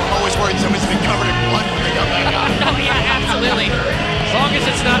Gangrel, I'm always worried somebody's been covered in blood when they come back on. Oh, yeah, absolutely. As long as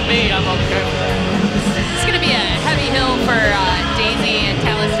it's not me, I'm okay with that. It's going to be a heavy hill for Daisy and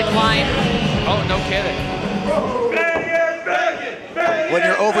Tallis to climb. Oh, no kidding. When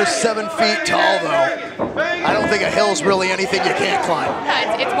you're over 7 feet tall, though, I don't think a hill's really anything you can't climb.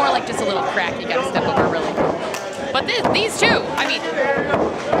 No, it's more like just a little crack you got to step over, really. But these two, I mean,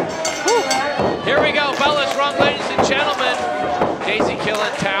 whew. Here we go, Bella's Run, ladies and gentlemen. Daisy Kill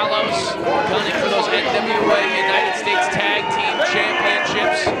and Talos gunning for those NWA United States Tag Team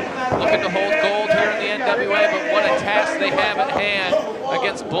Championships. Looking to hold gold here in the NWA, but what a task they have at hand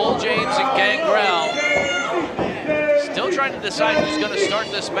against Bull James and Gangrel. Still trying to decide who's going to start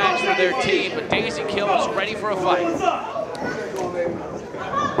this match for their team, but Daisy Kill is ready for a fight.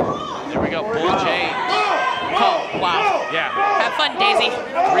 There we go, Bull James. Oh, wow. Yeah. Have fun, Daisy.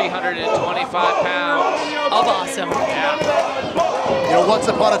 325 pounds. Of awesome. Yeah. You know, once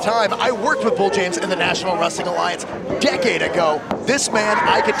upon a time, I worked with Bull James in the National Wrestling Alliance a decade ago. This man,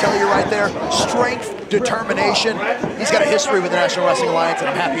 I can tell you right there, strength, determination. He's got a history with the National Wrestling Alliance, and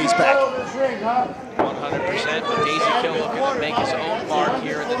I'm happy he's back. 100%, but Daisy Kill looking to make his own mark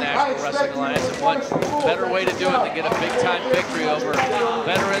here in the National Wrestling Alliance. And what better way to do it than get a big-time victory over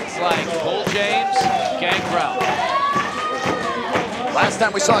veterans like Bull James, Gangrel. Last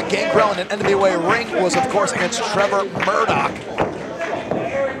time we saw Gangrel in an NWA ring was, of course, against Trevor Murdoch.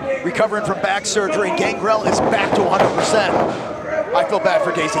 Recovering from back surgery, Gangrel is back to 100%. I feel bad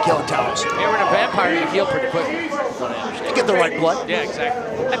for Daisy Kill and Talos. Hey, we're in a vampire, you heal pretty quickly. You get the right blood. Yeah,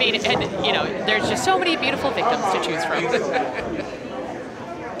 exactly. I mean, and, you know, there's just so many beautiful victims to choose from.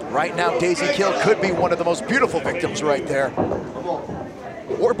 Right now, Daisy Kill could be one of the most beautiful victims right there.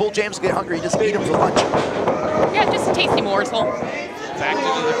 Or Bull James get hungry and just eat him for lunch. Yeah, just a tasty morsel. Backed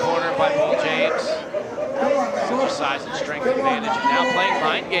into the corner by Bull James. Super size and strength advantage. And now playing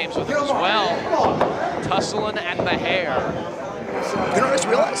mind games with him as well. Tussling at the hair. You know, I just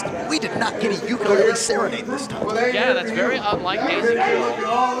realized we did not get a ukulele serenade this time. Yeah, that's very unlike Daisy Kill.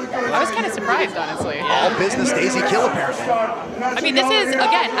 I was kind of surprised, honestly. All business Daisy Kill, apparently. I mean, this is,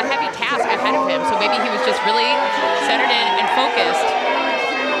 again, a heavy task ahead of him, so maybe he was just really centered in and focused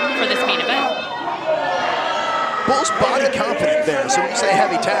for this main event. Bull's body confident there, so when you say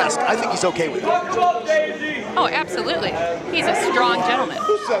heavy task, I think he's okay with it. Oh, absolutely. He's a strong gentleman.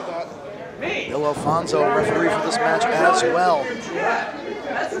 Who said that? Bill Alfonso, referee for this match as well.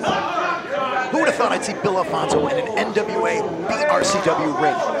 Who would have thought I'd see Bill Alfonso in an NWA BRCW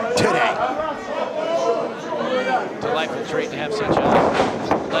ring today? Delightful treat to have such a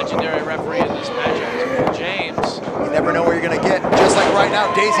legendary referee in this matchup. James. You never know where you're going to get. Just like right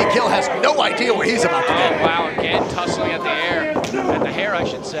now, Daisy Kill has no idea where he's about to get. Oh, wow, again, tussling at the air. At the hair, I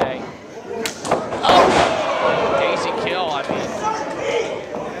should say. Oh! Daisy Kill, I mean.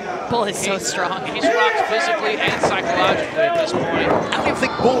 Bull is so strong. He's rocked physically and psychologically at this point. I don't even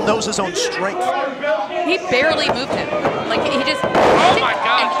think Bull knows his own strength. He barely moved him. Like, he just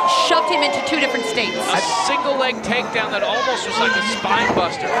and shoved him into two different states. A single leg takedown that almost was like a spine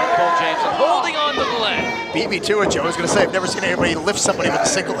buster from Bull James, and holding on to the leg. Beat me to it, Joe. I was going to say, I've never seen anybody lift somebody with a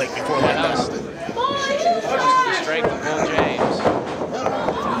single leg before like that. The strength of Bull James.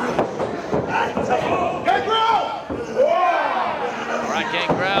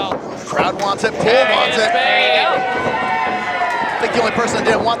 wants it. Poole wants it. There you go. I think the only person that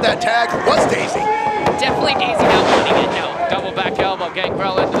didn't want that tag was Daisy. Definitely Daisy not wanting it, no. Double back elbow,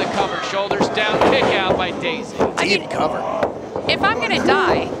 Gangrel into the cover, shoulders down, kick out by Daisy. Deep cover. If I'm gonna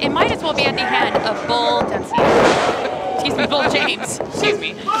die, it might as well be at the hand of Bull James, excuse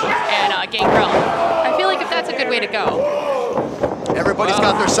me, and Gangrel. I feel like if that's a good way to go. Everybody's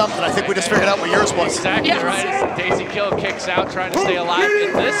got their something. I think we just figured out what yours was. Exactly right. As Daisy Kill kicks out, trying to stay alive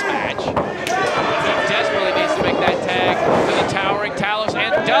in this match. He desperately needs to make that tag to the towering Talos,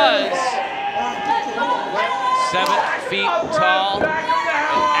 and does. 7 feet tall, an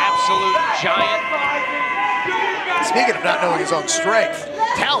absolute giant. Speaking of not knowing his own strength,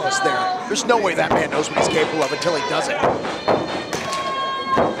 Talos there. There's no way that man knows what he's capable of until he does it.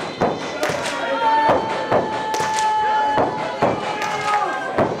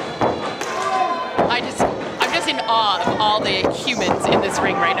 I'm just in awe of all the humans in this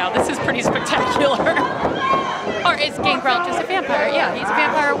ring right now. This is pretty spectacular. Or is Gangrel just a vampire? Yeah, he's a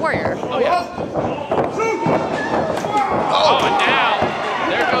vampire warrior. Oh, yeah. Oh, and now,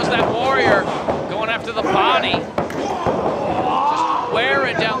 there goes that warrior going after the body. Just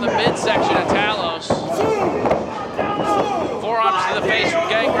wearing down the midsection of Talos. Forearms to the face from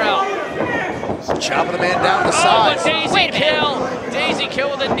Gangrel. Chopping the man down the side. Oh, Daisy Kill. Daisy Kill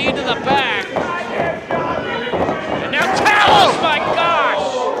with a knee to the back. And now Talos, my gosh!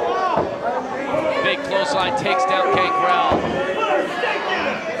 Big clothesline takes down Gangrel.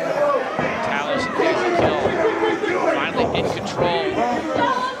 Talos and Daisy Kill finally in control.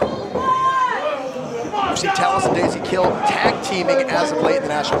 We've seen Talos and Daisy Kill tag teaming as of late in the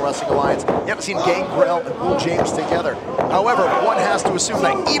National Wrestling Alliance. You haven't seen Gangrel and Bull James together. However, one has to assume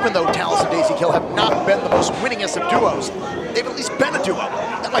that even though Talos and Daisy Kill have not been the most winningest of duos, they've at least been a duo.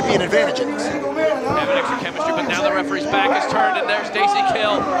 That might be an advantage in this. They have an extra chemistry, but now the referee's back is turned, and there's Daisy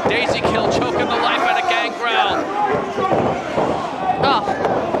Kill. Daisy Kill choking the life out of Gangrel. Oh.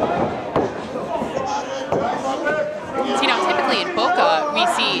 See, now typically in Boca, we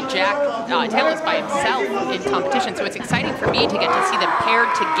see Jack Talos by himself in competition, so it's exciting for me to get to see them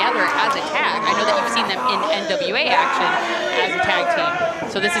paired together as a tag. I know that you've seen them in NWA action as a tag team,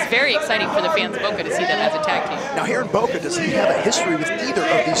 so this is very exciting for the fans of Boca to see them as a tag team. Now here in Boca, does he have a history with either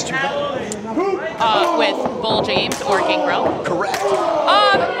of these two men? With Bull James or Gangrel? Correct.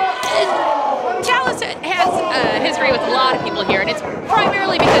 Talos has a history with a lot of people here, and it's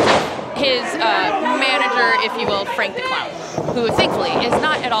primarily because of his manager, if you will, Frank the Clown, who thankfully is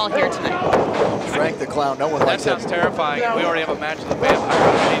not at all here tonight. Frank the Clown, no one likes him. That sounds terrifying. We already have a match with the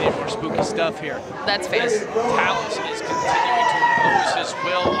vampire. We need more spooky stuff here. That's fair. Talos is continuing to impose his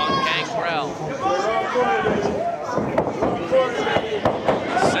will on Gangrel.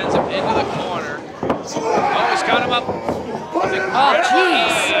 Sends him into the corner. Oh, he's got him up. Oh,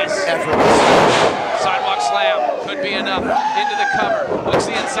 jeez. Sidewalk slam. Could be enough. Into the cover. Hooks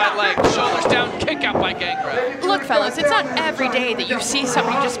the inside leg. Shoulders down. Kick out by Gangrel. Look, fellas, it's not every day that you see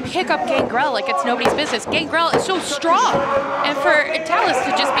somebody just pick up Gangrel like it's nobody's business. Gangrel is so strong. And for Talos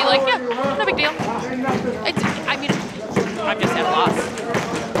to just be like, yeah, no big deal. I mean, I'm just at a loss.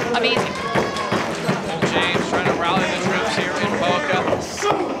 Amazing. Bull James trying to rally the troops here in Boca.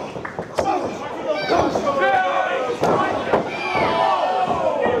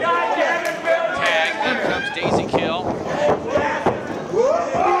 Daisy Kill.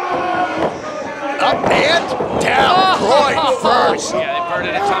 Up and down. Groin first. Yeah, they burned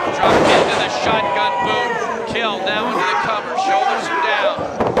it a tough drop into the shotgun boot. Kill now into the cover. Shoulders are down.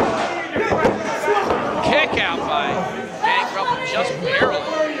 Kick out by Gangrel, but just barely.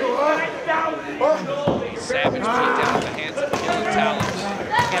 Savage beat down at the hands of Kill and Talos.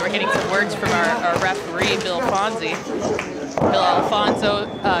 Yeah, we're getting some words from our referee, Bill Fonzie. Bill Alfonso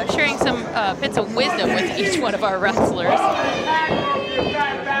sharing some bits of wisdom with each one of our wrestlers. I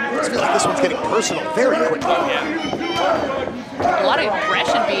feel like this one's getting personal very quickly. Yeah. A lot of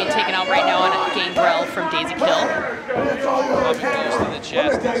aggression being taken out right now on Gangrel from Daisy Kill. Pumping blows to the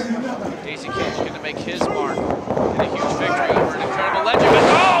chest. Daisy Kill's going to make his mark in a huge victory over an incredible legend.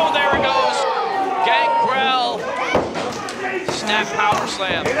 Oh, there it goes! Gangrel. Snap power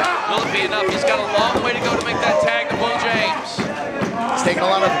slam. Will it be enough? He's got a long way to go to make that tag to Bull James. He's taken a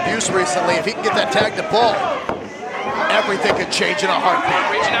lot of abuse recently. If he can get that tag to Bull, everything could change in a heartbeat.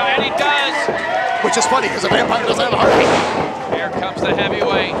 Reaching out, and he does. Which is funny because a vampire doesn't have a heartbeat. Here comes the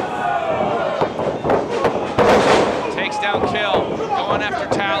heavyweight. Takes down Kill. Going after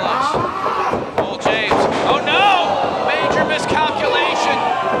Talos. Bull James. Oh no! Major miscalculation.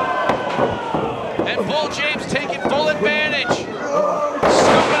 And Bull James taking full advantage.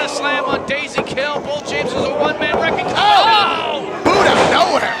 Scooping a slam on Daisy Kill. Bull James is a one-man wrecking. Oh! Boot out of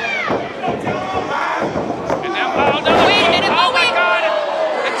nowhere.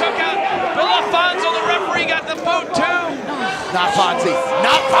 Fonzie.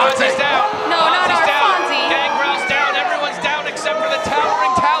 Not Fonzie. Fonzie's down. No, not our Fonzie. Gangrel's down. Everyone's down except for the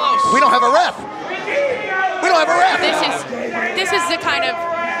towering Talos. We don't have a ref. We don't have a ref. This is the kind of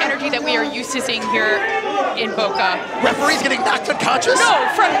energy that we are used to seeing here in Boca. Referee's getting knocked unconscious? No,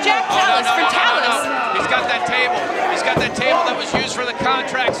 from Jack Talos, from Talos. He's got that table. He's got that table that was used for the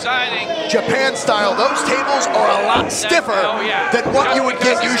contract signing. Japan style, those tables are a lot stiffer than what you would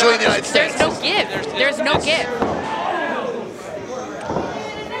get usually in the United States. There's no give. There's no give.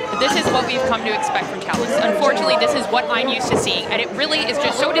 This is what we've come to expect from Talos. Unfortunately, this is what I'm used to seeing, and it really is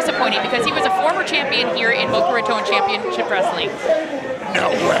just so disappointing because he was a former champion here in Boca Raton Championship Wrestling.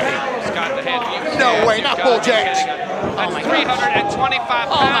 No way. He's got the head. No way, not Bull James. Oh my 325 pounds.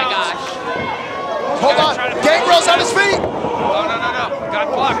 Oh my gosh. Hold on, Gangrel's on his feet. Oh, no.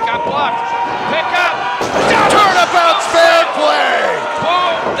 Got blocked. Pick up. Turnabout's fair play.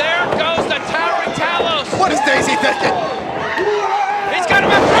 Boom, there goes the towering Talos. What is Daisy thinking? He's got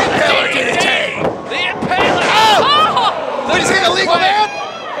him in front of Impaler the DDT. The Impaler. Oh! What is he, a legal man?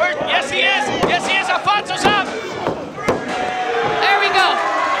 Yes, he is. Yes, he is. Alfonso's up. There we go.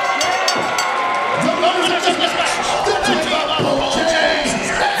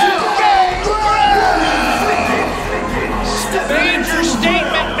 Major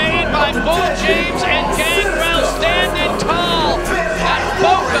statement made by Bull James and Gangrel standing tall at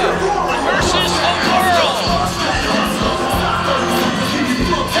Boca versus the world.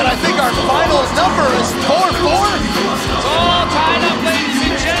 And I think our finals number is